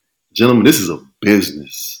that, gentlemen, this is a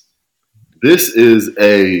business. This is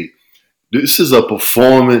a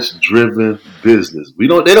performance-driven business. We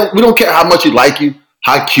don't care how much you like you,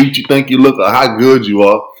 how cute you think you look, or how good you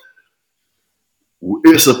are.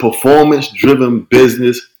 It's a performance-driven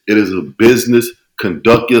business. It is a business.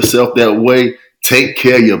 Conduct yourself that way. Take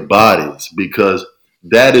care of your bodies, because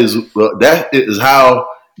that is how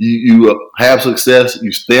you have success.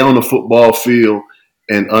 You stay on the football field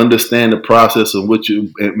and understand the process of what you're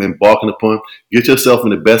embarking upon. Get yourself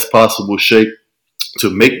in the best possible shape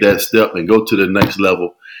to make that step and go to the next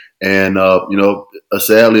level. And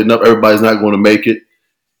sadly enough, everybody's not going to make it.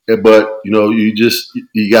 But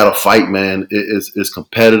you got to fight, man. It's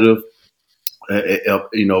competitive.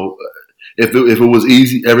 If it was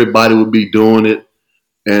easy, everybody would be doing it,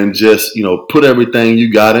 and just, put everything you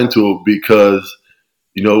got into it, because,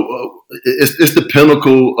 it's the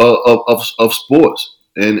pinnacle of sports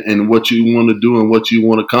and what you want to do and what you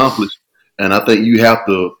want to accomplish. And I think you have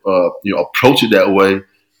to, approach it that way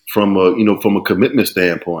from a commitment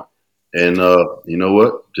standpoint. And you know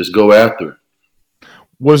what? Just go after it.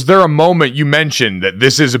 Was there a moment, you mentioned that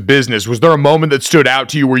this is a business, was there a moment that stood out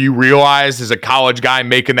to you where you realized as a college guy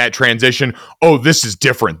making that transition, oh, this is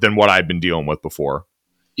different than what I'd been dealing with before?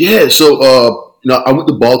 Yeah, so, I went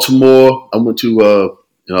to Baltimore. I went to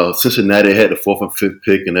Cincinnati. They had the 4th and 5th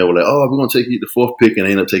pick, and they were like, oh, we're going to take you the 4th pick, and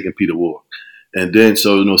they ended up taking Peter Ward. And then,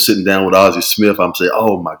 so, sitting down with Ozzie Smith, I'm saying,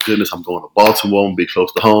 oh, my goodness, I'm going to Baltimore. I'm going to be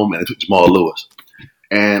close to home. And I took Jamal Lewis.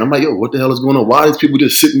 And I'm like, yo, what the hell is going on? Why are these people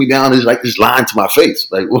just sitting me down and just lying to my face?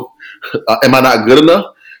 Like, well, am I not good enough?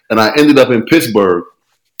 And I ended up in Pittsburgh,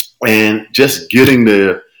 and just getting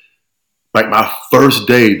there, like my first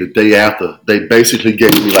day, the day after, they basically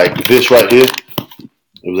gave me like this right here.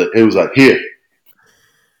 It was like here.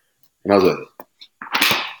 And I was like,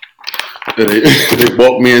 and they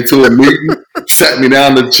walked me into a meeting, sat me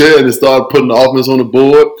down in the chair, and they started putting the offense on the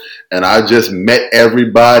board. And I just met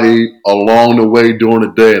everybody along the way during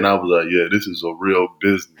the day. And I was like, yeah, this is a real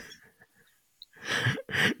business.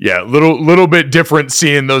 Yeah, little bit different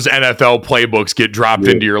seeing those NFL playbooks get dropped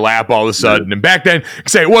into your lap all of a sudden. Yeah. And back then,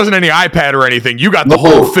 say it wasn't any iPad or anything. You got the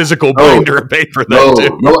whole physical binder of paper then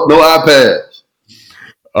too. No iPad.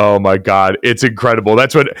 Oh my God, it's incredible.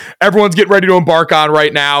 That's what everyone's getting ready to embark on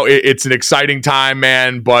right now. It's an exciting time,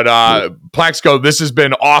 man. But Plaxico, this has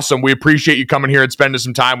been awesome. We appreciate you coming here and spending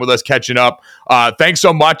some time with us, catching up. Thanks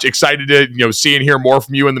so much. Excited to see and hear more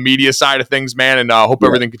from you in the media side of things, man. And hope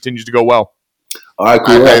everything continues to go well. All right,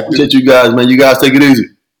 cool. I appreciate you guys, man. You guys take it easy.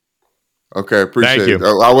 Okay, appreciate it.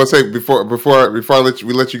 I want to say before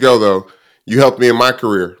we let you go though, you helped me in my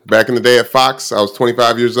career. Back in the day at Fox, I was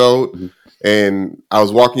 25 years old. Mm-hmm. and I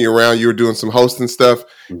was walking you around. You were doing some hosting stuff,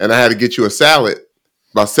 and I had to get you a salad,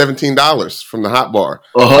 about $17 from the hot bar.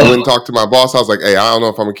 I went and talked to my boss. I was like, "Hey, I don't know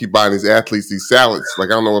if I'm gonna keep buying these athletes these salads. Like,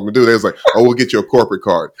 I don't know what I'm gonna do." They was like, "Oh, we'll get you a corporate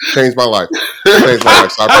card." Changed my life. Changed my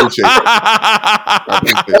life. So I appreciate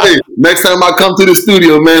it. Hey, next time I come to the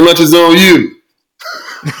studio, man, lunch is on you.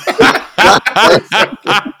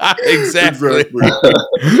 Exactly.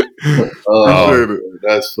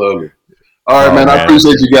 That's funny. All right, man. I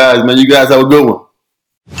appreciate you guys, man. You guys have a good one.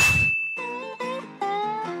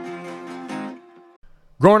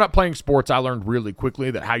 Growing up playing sports, I learned really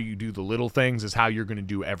quickly that how you do the little things is how you're going to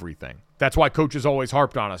do everything. That's why coaches always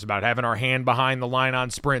harped on us about having our hand behind the line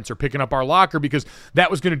on sprints or picking up our locker, because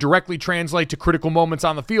that was going to directly translate to critical moments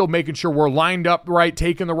on the field, making sure we're lined up right,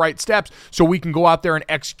 taking the right steps so we can go out there and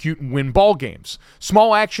execute and win ball games.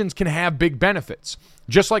 Small actions can have big benefits,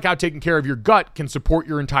 just like how taking care of your gut can support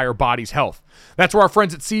your entire body's health. That's where our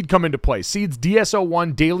friends at Seed come into play. Seed's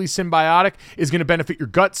DSO1 Daily Symbiotic is going to benefit your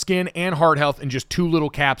gut, skin, and heart health in just 2 little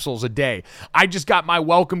capsules a day. I just got my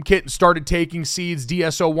welcome kit and started taking Seed's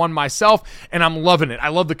DSO1 myself, and I'm loving it. I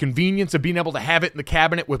love the convenience of being able to have it in the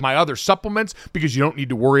cabinet with my other supplements because you don't need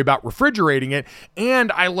to worry about refrigerating it,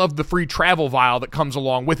 and I love the free travel vial that comes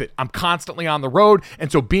along with it. I'm constantly on the road,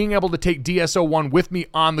 and so being able to take DSO1 with me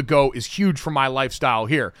on the go is huge for my lifestyle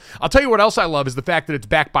here. I'll tell you what else I love is the fact that it's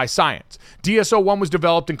backed by science. DSO1 was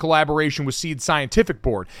developed in collaboration with Seed's Scientific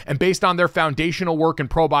Board and based on their foundational work in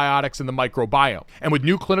probiotics and the microbiome. And with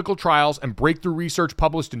new clinical trials and breakthrough research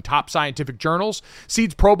published in top scientific journals,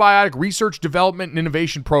 Seed's probiotic research, development, and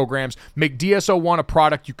innovation programs make DSO1 a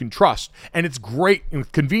product you can trust. And it's great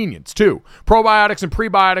with convenience, too. Probiotics and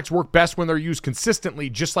prebiotics work best when they're used consistently,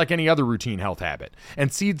 just like any other routine health habit.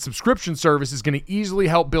 And Seed's subscription service is going to easily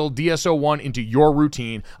help build DSO1 into your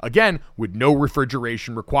routine, again, with no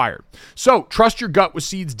refrigeration required. So, trust your gut with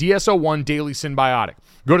Seed's DSO1 Daily Symbiotic.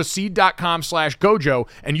 Go to seed.com/gojo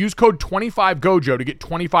and use code 25gojo to get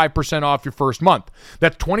 25% off your first month.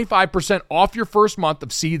 That's 25% off your first month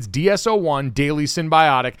of Seed's DSO1 Daily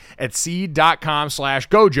Symbiotic at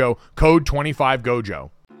seed.com/gojo, code 25gojo.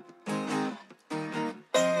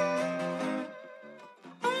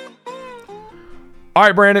 All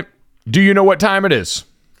right, Brandon, do you know what time it is?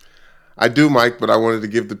 I do, Mike, but I wanted to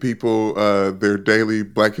give the people their daily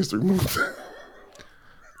Black History Month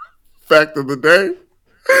fact of the day.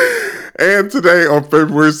 And today, on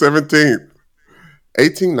February 17th,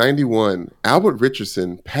 1891, Albert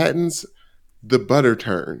Richardson patents the butter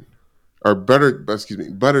churn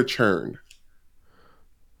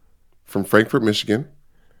from Frankfort, Michigan.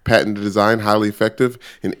 Patent to design highly effective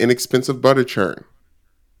and inexpensive butter churn.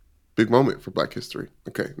 Big moment for Black history.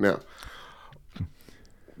 Okay, now,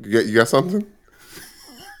 you got something?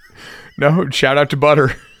 No, shout out to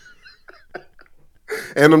butter.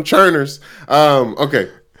 And them churners. Okay.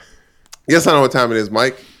 Yes, I know what time it is,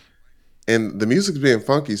 Mike. And the music's being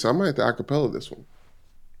funky, so I might have to acapella this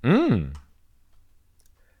one.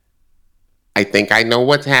 I think I know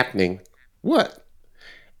what's happening. What?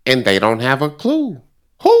 And they don't have a clue.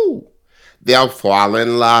 Who? They'll fall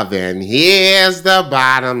in love, and here's the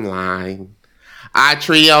bottom line. Our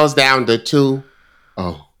trio's down to 2.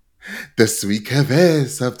 Oh, the sweet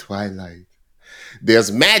caress of twilight.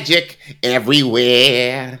 There's magic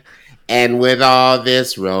everywhere. And with all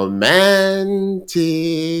this romantic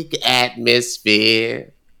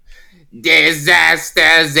atmosphere,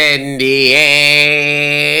 disasters in the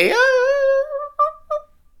air.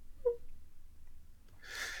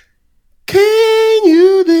 Can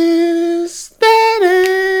you this, that,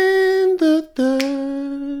 and the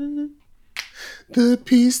third? The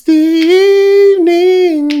peace the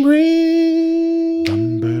evening brings.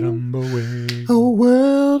 A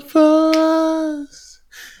world for us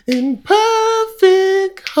in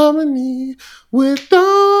perfect harmony with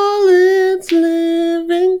all its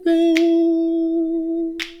living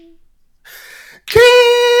things.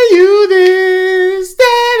 Can you this,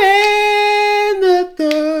 that, and the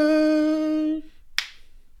third?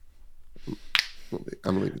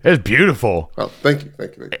 I'm leaving. It's beautiful. Oh, thank you.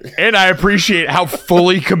 And I appreciate how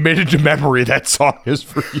fully committed to memory that song is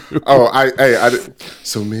for you. Oh, I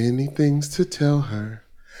so many things to tell her,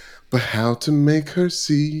 but how to make her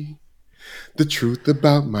see the truth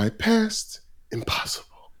about my past?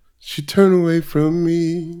 Impossible. She turned away from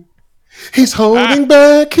me. He's holding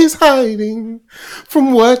back, he's hiding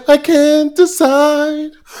from what I can't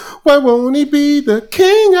decide. Why won't he be the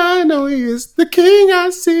king I know he is, the king I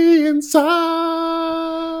see inside?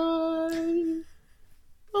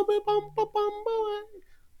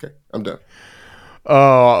 Okay, I'm done.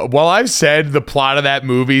 While I've said the plot of that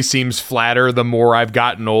movie seems flatter the more I've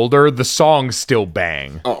gotten older, the songs still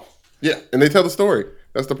bang. Oh, Yeah, and they tell the story.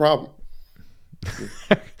 That's the problem.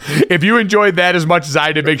 If you enjoyed that as much as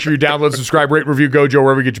I did, make sure you download, subscribe, rate, review Gojo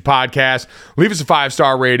wherever you get your podcast. Leave us a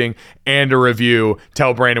 5-star rating and a review.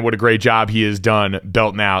 Tell Brandon what a great job he has done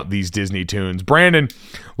belting out these Disney tunes. Brandon,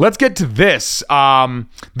 let's get to this. The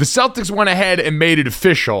Celtics went ahead and made it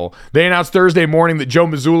official. They announced Thursday morning that Joe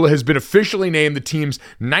Mazzulla has been officially named the team's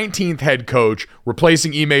 19th head coach,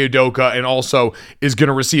 replacing Ime Udoka, and also is going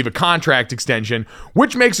to receive a contract extension,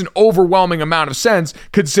 which makes an overwhelming amount of sense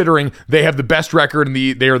considering they have the best record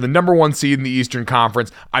they are the number 1 seed in the Eastern Conference.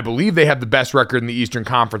 I believe they have the best record in the Eastern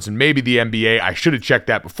Conference and maybe the NBA. I should have checked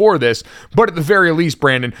that before this, but at the very least,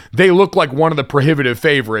 Brandon, they look like one of the prohibitive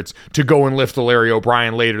favorites to go and lift the Larry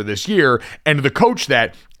O'Brien later this year, and the coach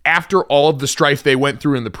that, after all of the strife they went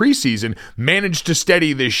through in the preseason, managed to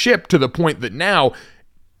steady this ship to the point that now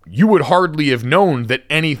you would hardly have known that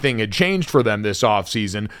anything had changed for them this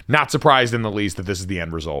offseason. Not surprised in the least that this is the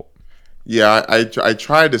end result. Yeah, I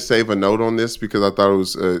tried to save a note on this because I thought it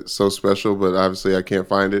was so special, but obviously I can't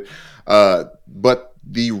find it. But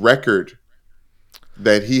the record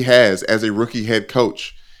that he has as a rookie head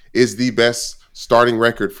coach is the best starting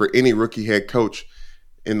record for any rookie head coach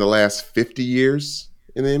in the last 50 years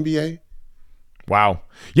in the NBA. Wow.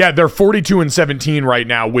 Yeah, they're 42-17 right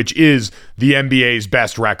now, which is the NBA's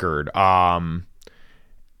best record.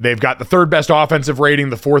 They've got the 3rd best offensive rating,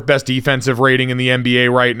 the 4th best defensive rating in the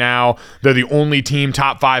NBA right now. They're the only team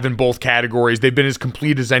top 5 in both categories. They've been as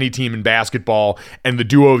complete as any team in basketball, and the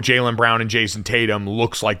duo of Jaylen Brown and Jason Tatum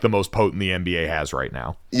looks like the most potent the NBA has right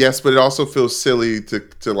now. Yes, but it also feels silly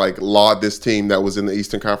to like laud this team that was in the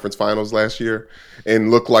Eastern Conference Finals last year and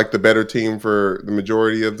look like the better team for the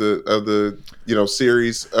majority of the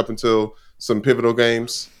series up until some pivotal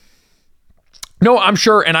games. No, I'm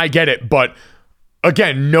sure, and I get it, but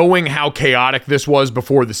again, knowing how chaotic this was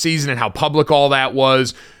before the season and how public all that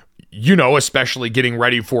was, especially getting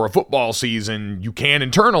ready for a football season, you can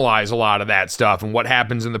internalize a lot of that stuff, and what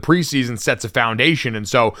happens in the preseason sets a foundation. And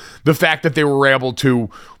so the fact that they were able to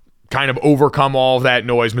kind of overcome all of that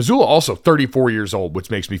noise. Mazzulla also 34 years old, which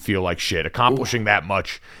makes me feel like shit. Accomplishing that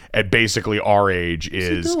much at basically our age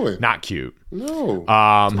is not cute. No,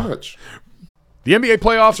 too much. The NBA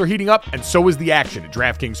playoffs are heating up, and so is the action at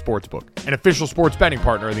DraftKings Sportsbook, an official sports betting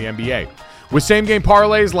partner of the NBA. With same-game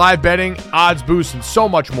parlays, live betting, odds boosts, and so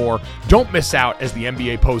much more, don't miss out as the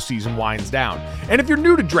NBA postseason winds down. And if you're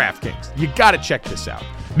new to DraftKings, you gotta check this out.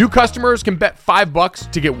 New customers can bet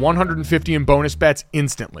 $5 to get $150 in bonus bets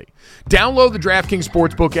instantly. Download the DraftKings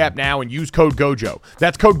Sportsbook app now and use code GOJO.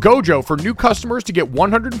 That's code GOJO for new customers to get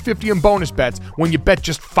 $150 in bonus bets when you bet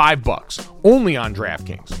just $5. Only on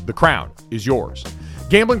DraftKings. The crown is yours.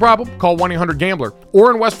 Gambling problem? Call 1-800-GAMBLER.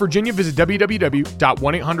 Or in West Virginia, visit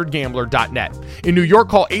www.1800gambler.net. In New York,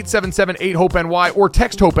 call 877-8-HOPE-NY or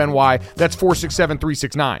text HOPE-NY. That's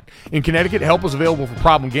 467-369. In Connecticut, help is available for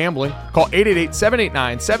problem gambling. Call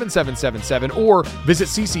 888-789-7777 or visit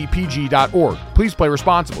ccpg.org. Please play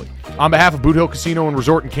responsibly. On behalf of Boot Hill Casino and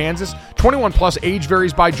Resort in Kansas, 21 plus, age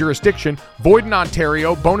varies by jurisdiction, void in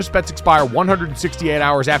Ontario, bonus bets expire 168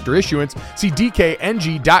 hours after issuance. See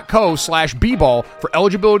dkng.co/bball for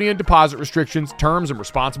eligibility and deposit restrictions, terms, and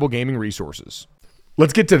responsible gaming resources.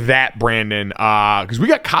 Let's get to that, Brandon, because we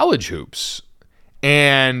got college hoops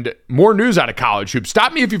and more news out of college hoops.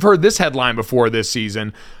 Stop me if you've heard this headline before this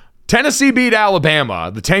season. Tennessee beat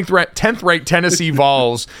Alabama. The 10th ranked Tennessee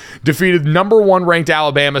Vols defeated number 1 ranked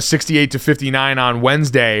Alabama 68-59 on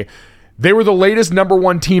Wednesday. They were the latest number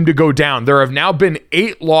 1 team to go down. There have now been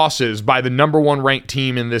 8 losses by the number 1 ranked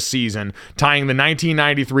team in this season, tying the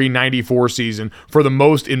 1993-94 season for the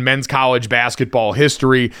most in men's college basketball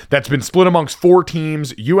history. That's been split amongst 4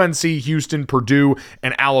 teams. UNC, Houston, Purdue,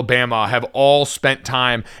 and Alabama have all spent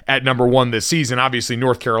time at number 1 this season. Obviously,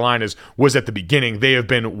 North Carolina's was at the beginning. They have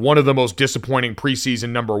been one of the most disappointing preseason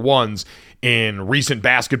number 1s in recent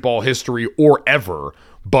basketball history or ever.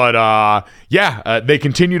 But they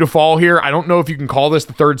continue to fall here. I don't know if you can call this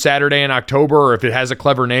the 3rd Saturday in October or if it has a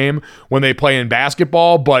clever name when they play in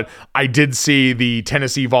basketball, but I did see the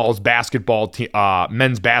Tennessee Vols basketball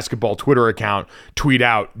men's basketball Twitter account tweet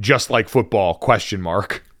out just like football ?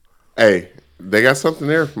 Hey, they got something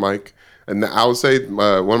there, Mike. And I would say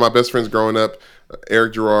one of my best friends growing up,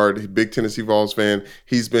 Eric Gerard, big Tennessee Vols fan,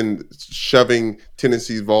 he's been shoving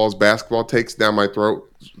Tennessee Vols basketball takes down my throat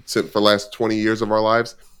for the last 20 years of our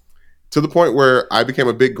lives, to the point where I became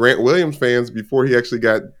a big Grant Williams fan before he actually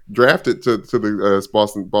got drafted to the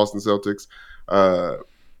Boston Celtics.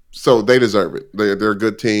 So they deserve it. They're a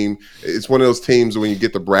good team. It's one of those teams when you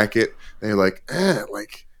get the bracket, they're like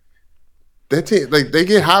that team, like they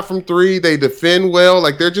get hot from 3, they defend well,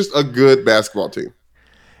 like they're just a good basketball team.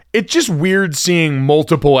 it's just weird seeing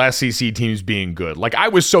multiple SEC teams being good. Like, I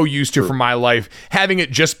was so used to, for my life, having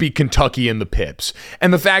it just be Kentucky and the Pips.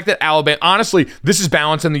 And the fact that Alabama, honestly, this is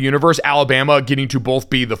balance in the universe. Alabama getting to both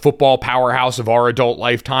be the football powerhouse of our adult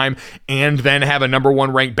lifetime and then have a number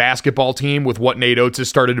one ranked basketball team with what Nate Oates has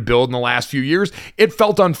started to build in the last few years. It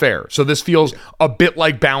felt unfair. So this feels a bit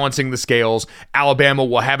like balancing the scales. Alabama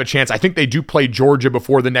will have a chance. I think they do play Georgia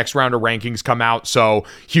before the next round of rankings come out. So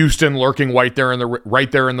Houston lurking right there in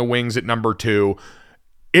the wings at number 2.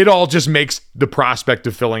 It all just makes the prospect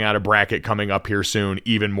of filling out a bracket coming up here soon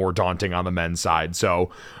even more daunting on the men's side. So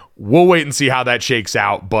we'll wait and see how that shakes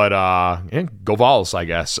out. But go Vols, I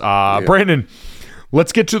guess. Brandon,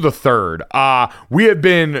 let's get to the third. We have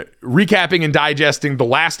been recapping and digesting The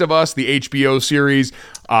Last of Us, the HBO series.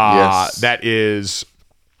 That is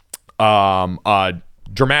a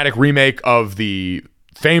dramatic remake of the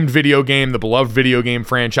famed video game, the beloved video game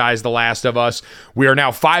franchise, The Last of Us. We are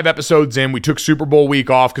now 5 episodes in. We took Super Bowl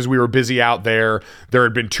week off because we were busy out there. There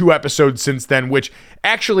had been 2 episodes since then, which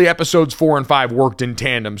actually episodes 4 and 5 worked in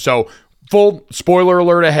tandem. So full spoiler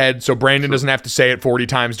alert ahead, so Brandon doesn't have to say it 40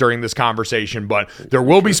 times during this conversation, but there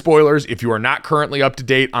will be spoilers. If you are not currently up to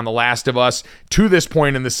date on The Last of Us to this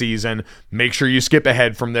point in the season, make sure you skip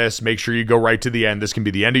ahead from this. Make sure you go right to the end. This can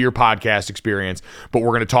be the end of your podcast experience, but we're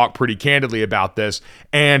going to talk pretty candidly about this.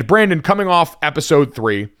 And Brandon, coming off episode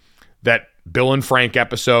 3, that Bill and Frank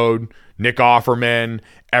episode, Nick Offerman,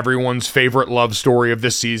 everyone's favorite love story of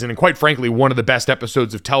this season, and quite frankly, one of the best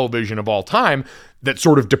episodes of television of all time that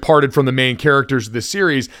sort of departed from the main characters of this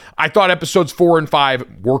series. I thought episodes 4 and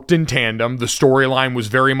 5 worked in tandem. The storyline was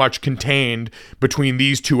very much contained between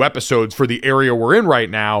these 2 episodes for the area we're in right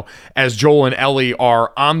now, as Joel and Ellie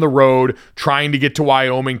are on the road trying to get to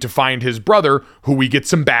Wyoming to find his brother, who we get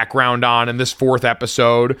some background on in this 4th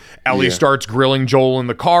episode. Ellie starts grilling Joel in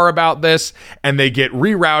the car about this, and they get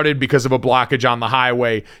rerouted because of a blockage on the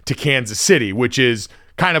highway to Kansas City, which is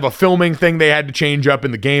kind of a filming thing they had to change up.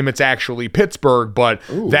 In the game, it's actually Pittsburgh, but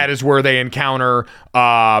that is where they encounter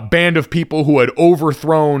a band of people who had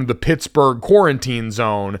overthrown the Pittsburgh quarantine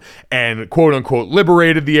zone and quote unquote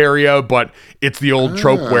liberated the area. But it's the old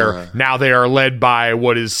trope where now they are led by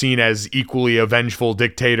what is seen as equally a vengeful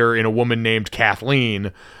dictator in a woman named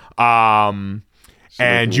Kathleen. And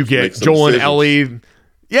you get Joel and Ellie.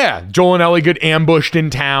 Yeah, Joel and Ellie get ambushed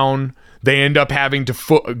in town. They end up having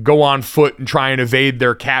to go on foot and try and evade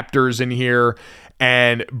their captors in here.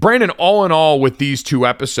 And Brandon, all in all, with these 2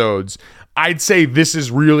 episodes, I'd say this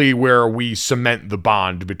is really where we cement the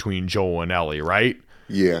bond between Joel and Ellie, right?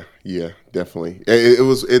 Yeah, definitely.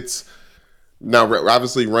 It's now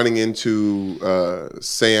obviously running into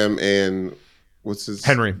Sam and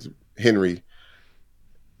Henry.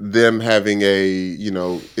 Them having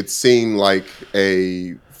it seemed like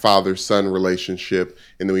a father-son relationship,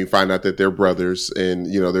 and then we find out that they're brothers, and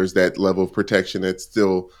there's that level of protection that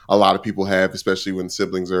still a lot of people have, especially when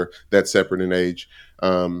siblings are that separate in age.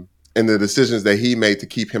 And the decisions that he made to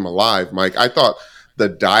keep him alive, Mike, I thought the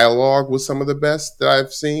dialogue was some of the best that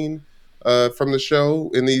I've seen from the show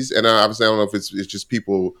in these. And obviously, I don't know if it's just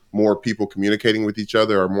more people communicating with each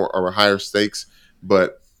other or higher stakes,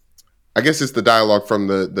 but I guess it's the dialogue from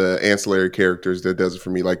the ancillary characters that does it for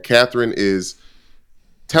me. Like, Catherine is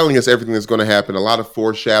telling us everything that's going to happen. A lot of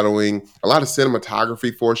foreshadowing, a lot of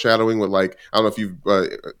cinematography foreshadowing with, like, I don't know if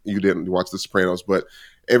you didn't watch The Sopranos, but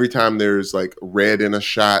every time there's like red in a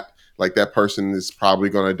shot, like that person is probably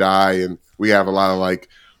going to die. And we have a lot of like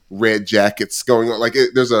red jackets going on. Like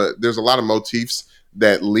there's a lot of motifs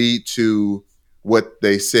that lead to what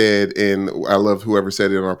they said. And I love whoever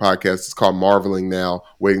said it in our podcast. It's called marveling now,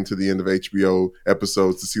 waiting to the end of HBO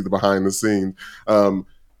episodes to see the behind the scenes.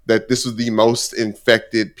 That this was the most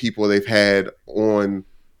infected people they've had on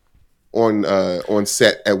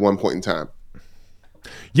set at one point in time.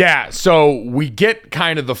 Yeah, so we get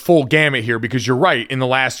kind of the full gamut here because you're right. In the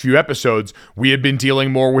last few episodes, we had been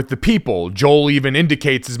dealing more with the people. Joel even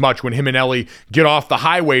indicates as much when him and Ellie get off the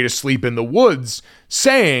highway to sleep in the woods,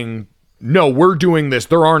 saying, no, we're doing this.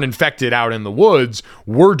 There aren't infected out in the woods.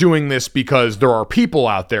 We're doing this because there are people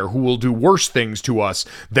out there who will do worse things to us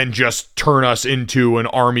than just turn us into an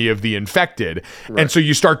army of the infected. Right. And so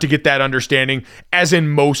you start to get that understanding, as in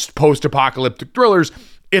most post-apocalyptic thrillers.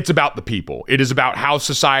 It's about the people. It is about how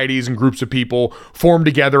societies and groups of people form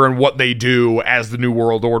together and what they do as the New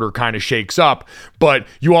World Order kind of shakes up. But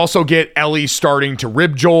you also get Ellie starting to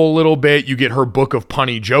rib Joel a little bit. You get her book of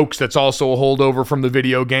punny jokes that's also a holdover from the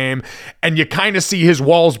video game. And you kind of see his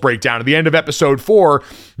walls break down. At the end of episode 4,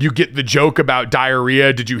 you get the joke about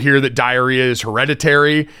diarrhea. Did you hear that diarrhea is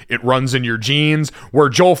hereditary? It runs in your genes. Where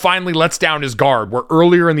Joel finally lets down his guard, where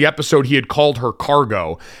earlier in the episode he had called her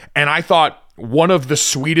cargo. And I thought one of the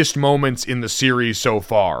sweetest moments in the series so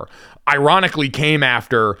far, ironically, came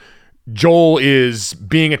after Joel is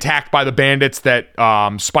being attacked by the bandits that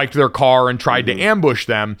spiked their car and tried to ambush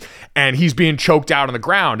them, and he's being choked out on the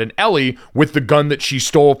ground. And Ellie, with the gun that she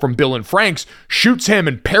stole from Bill and Frank's, shoots him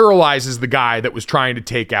and paralyzes the guy that was trying to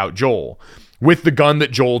take out Joel with the gun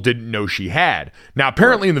that Joel didn't know she had. Now,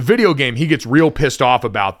 apparently in the video game, he gets real pissed off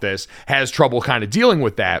about this, has trouble kind of dealing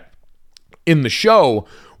with that. In the show,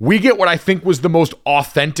 we get what I think was the most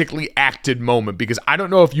authentically acted moment, because I don't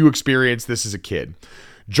know if you experienced this as a kid.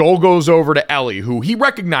 Joel goes over to Ellie, who he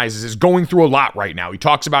recognizes is going through a lot right now. He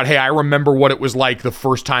talks about, hey, I remember what it was like the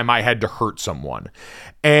first time I had to hurt someone.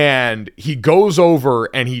 And he goes over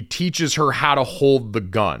and he teaches her how to hold the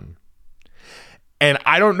gun. And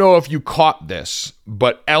I don't know if you caught this,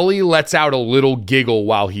 but Ellie lets out a little giggle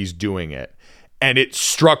while he's doing it. And it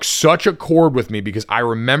struck such a chord with me, because I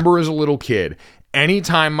remember as a little kid,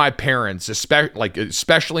 anytime my parents,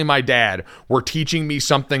 especially my dad, were teaching me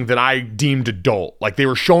something that I deemed adult, like they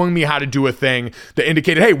were showing me how to do a thing that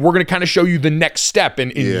indicated, hey, we're going to kind of show you the next step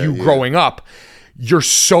in growing up. You're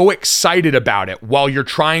so excited about it while you're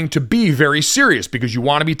trying to be very serious, because you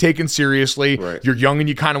want to be taken seriously. Right. You're young and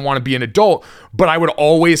you kind of want to be an adult. But I would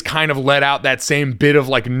always kind of let out that same bit of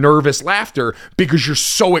like nervous laughter, because you're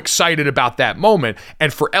so excited about that moment.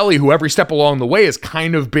 And for Ellie, who every step along the way has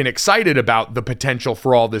kind of been excited about the potential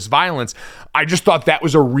for all this violence, I just thought that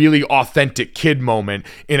was a really authentic kid moment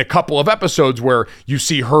in a couple of episodes where you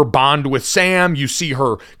see her bond with Sam. You see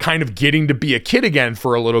her kind of getting to be a kid again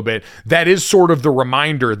for a little bit. That is sort of the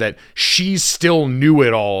reminder that she's still new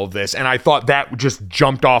at all of this. And I thought that just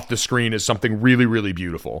jumped off the screen as something really, really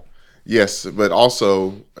beautiful. Yes, but also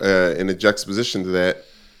in a juxtaposition to that,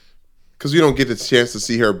 because we don't get the chance to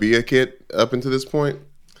see her be a kid up until this point,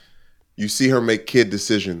 you see her make kid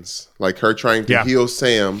decisions, like her trying to heal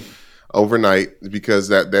Sam overnight, because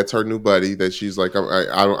that's her new buddy that she's like,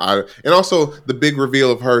 I and also the big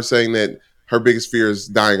reveal of her saying that her biggest fear is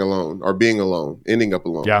dying alone or being alone, ending up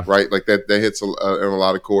alone, right? Like that hits in a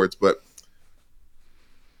lot of chords. But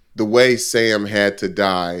the way Sam had to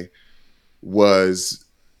die was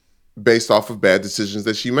based off of bad decisions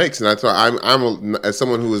that she makes. And I thought as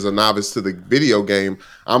someone who is a novice to the video game,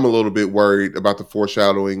 I'm a little bit worried about the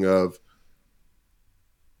foreshadowing of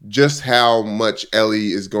just how much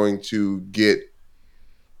Ellie is going to get.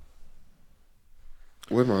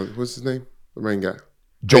 What's his name? The main guy.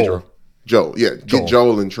 Joel. Joel, get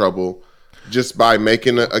Joel in trouble just by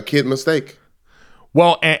making a kid mistake.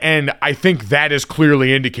 Well, and I think that is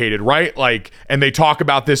clearly indicated, right? Like, and they talk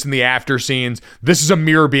about this in the after scenes. This is a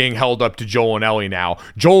mirror being held up to Joel and Ellie now.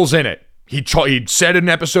 Joel's in it. He said in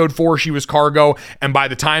episode 4 she was cargo, and by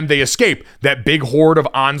the time they escape, that big horde of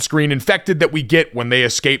on-screen infected that we get when they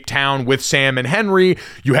escape town with Sam and Henry,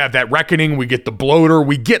 you have that reckoning, we get the bloater,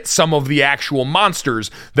 we get some of the actual monsters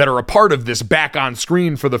that are a part of this back on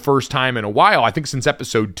screen for the first time in a while, I think since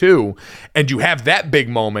episode 2, and you have that big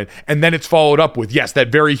moment, and then it's followed up with, yes, that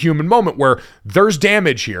very human moment where there's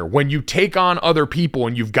damage here. When you take on other people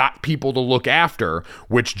and you've got people to look after,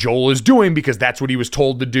 which Joel is doing because that's what he was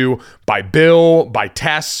told to do by Bill, by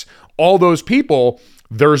Tess, all those people,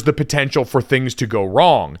 there's the potential for things to go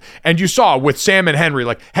wrong. And you saw with Sam and Henry,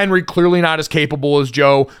 like Henry clearly not as capable as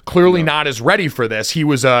Joe, clearly not as ready for this. He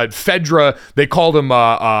was a Fedra, they called him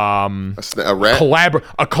a collaborator.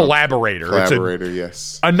 Collaborator,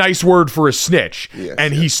 yes. A nice word for a snitch. Yes,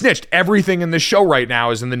 and he snitched. Everything in this show right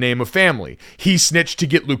now is in the name of family. He snitched to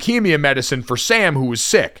get leukemia medicine for Sam, who was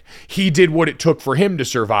sick. He did what it took for him to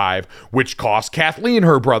survive, which cost Kathleen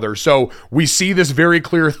her brother. So we see this very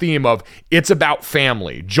clear theme of it's about family.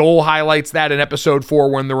 Joel highlights that in episode 4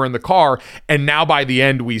 when they're in the car, and now by the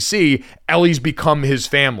end we see Ellie's become his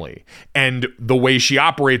family. And the way she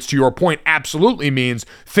operates, to your point, absolutely means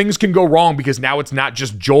things can go wrong, because now it's not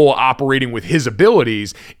just Joel operating with his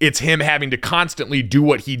abilities, it's him having to constantly do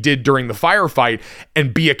what he did during the firefight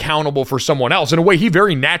and be accountable for someone else in a way he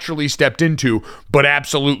very naturally stepped into, but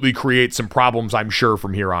absolutely creates some problems, I'm sure,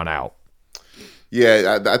 from here on out.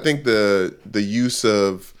 Yeah, I think the use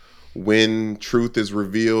of when truth is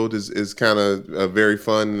revealed is kind of very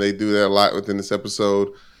fun. They do that a lot within this episode.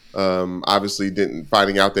 Obviously,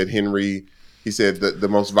 finding out that Henry he said the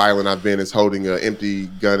most violent I've been is holding an empty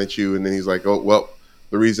gun at you, and then he's like, oh well,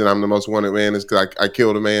 the reason I'm the most wanted man is because I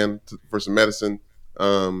killed a man for some medicine.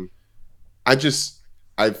 I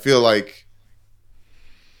feel like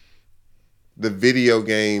the video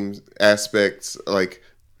games aspects, like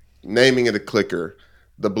naming it a clicker,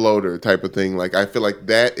 the bloater type of thing, like I feel like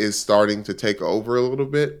that is starting to take over a little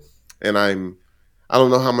bit, and I don't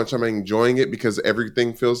know how much I'm enjoying it because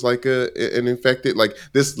everything feels like an infected. Like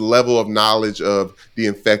this level of knowledge of the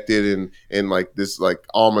infected and like this like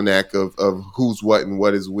almanac of who's what and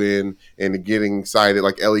what is when, and getting excited,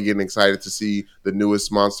 like Ellie getting excited to see the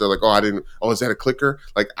newest monster. Like, is that a clicker?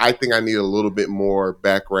 Like, I think I need a little bit more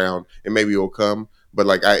background, and maybe it'll come. But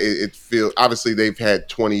like it feels, obviously they've had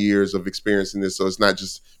 20 years of experience in this, so it's not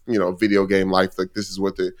just video game life. Like this is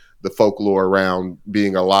what the folklore around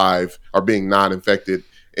being alive or being non-infected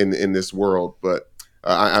in this world. But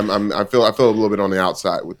I feel a little bit on the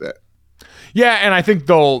outside with that. Yeah, and I think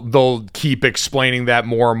they'll keep explaining that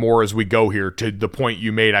more and more as we go here. To the point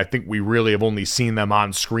you made, I think we really have only seen them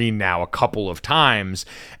on screen now a couple of times,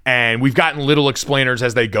 and we've gotten little explainers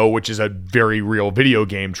as they go, which is a very real video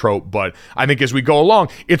game trope. But I think as we go along,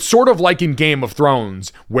 it's sort of like in Game of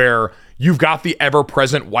Thrones, where you've got the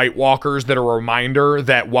ever-present White Walkers that are a reminder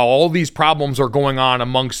that while all these problems are going on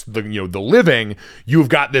amongst the living, you've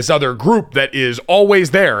got this other group that is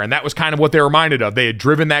always there, and that was kind of what they were reminded of. They had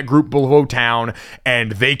driven that group below town,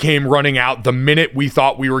 and they came running out the minute we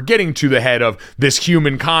thought we were getting to the head of this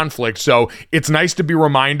human conflict. So it's nice to be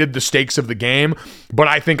reminded the stakes of the game, but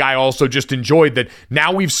I think I also just enjoyed that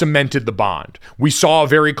now we've cemented the bond. We saw a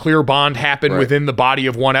very clear bond happen within the body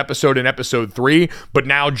of one episode in episode 3, but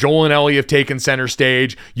now Joel and Ellie have taken center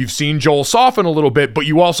stage. You've seen Joel soften a little bit, but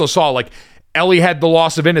you also saw like Ellie had the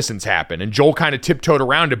loss of innocence happen, and Joel kind of tiptoed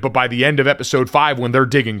around it. But by the end of episode 5, when they're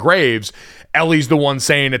digging graves, Ellie's the one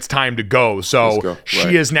saying it's time to go. So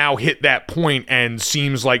she has now hit that point and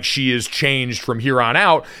seems like she is changed from here on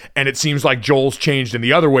out. And it seems like Joel's changed in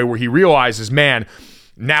the other way, where he realizes, man,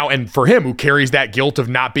 now, and for him, who carries that guilt of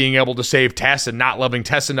not being able to save Tess and not loving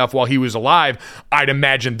Tess enough while he was alive, I'd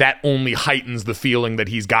imagine that only heightens the feeling that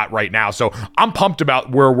he's got right now. So I'm pumped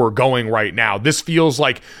about where we're going right now. This feels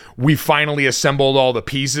like we finally assembled all the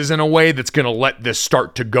pieces in a way that's going to let this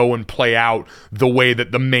start to go and play out the way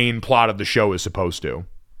that the main plot of the show is supposed to.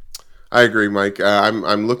 I agree, Mike.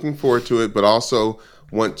 I'm looking forward to it, but also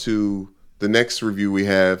want to, the next review we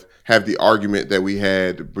have the argument that we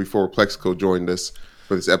had before Plaxico joined us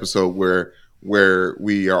for this episode, where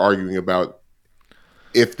we are arguing about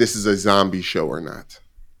if this is a zombie show or not.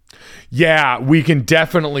 Yeah, we can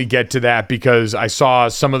definitely get to that, because I saw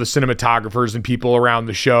some of the cinematographers and people around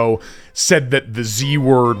the show said that the Z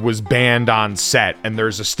word was banned on set, and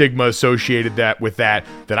there's a stigma associated with that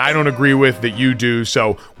I don't agree with, that you do.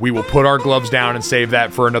 So we will put our gloves down and save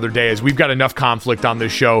that for another day, as we've got enough conflict on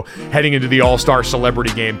this show heading into the All-Star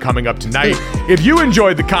Celebrity Game coming up tonight. If you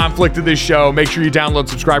enjoyed the conflict of this show, make sure you download,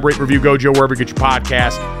 subscribe, rate, review Gojo wherever you get your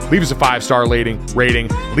podcasts. Leave us a 5-star rating,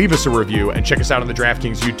 leave us a review, and check us out on the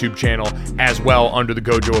DraftKings YouTube channel as well under the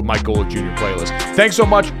Gojo of Mike Golick Jr. playlist. Thanks so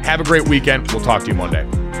much. Have a great weekend. We'll talk to you Monday.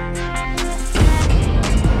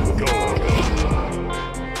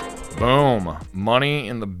 Boom. Money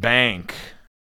in the bank.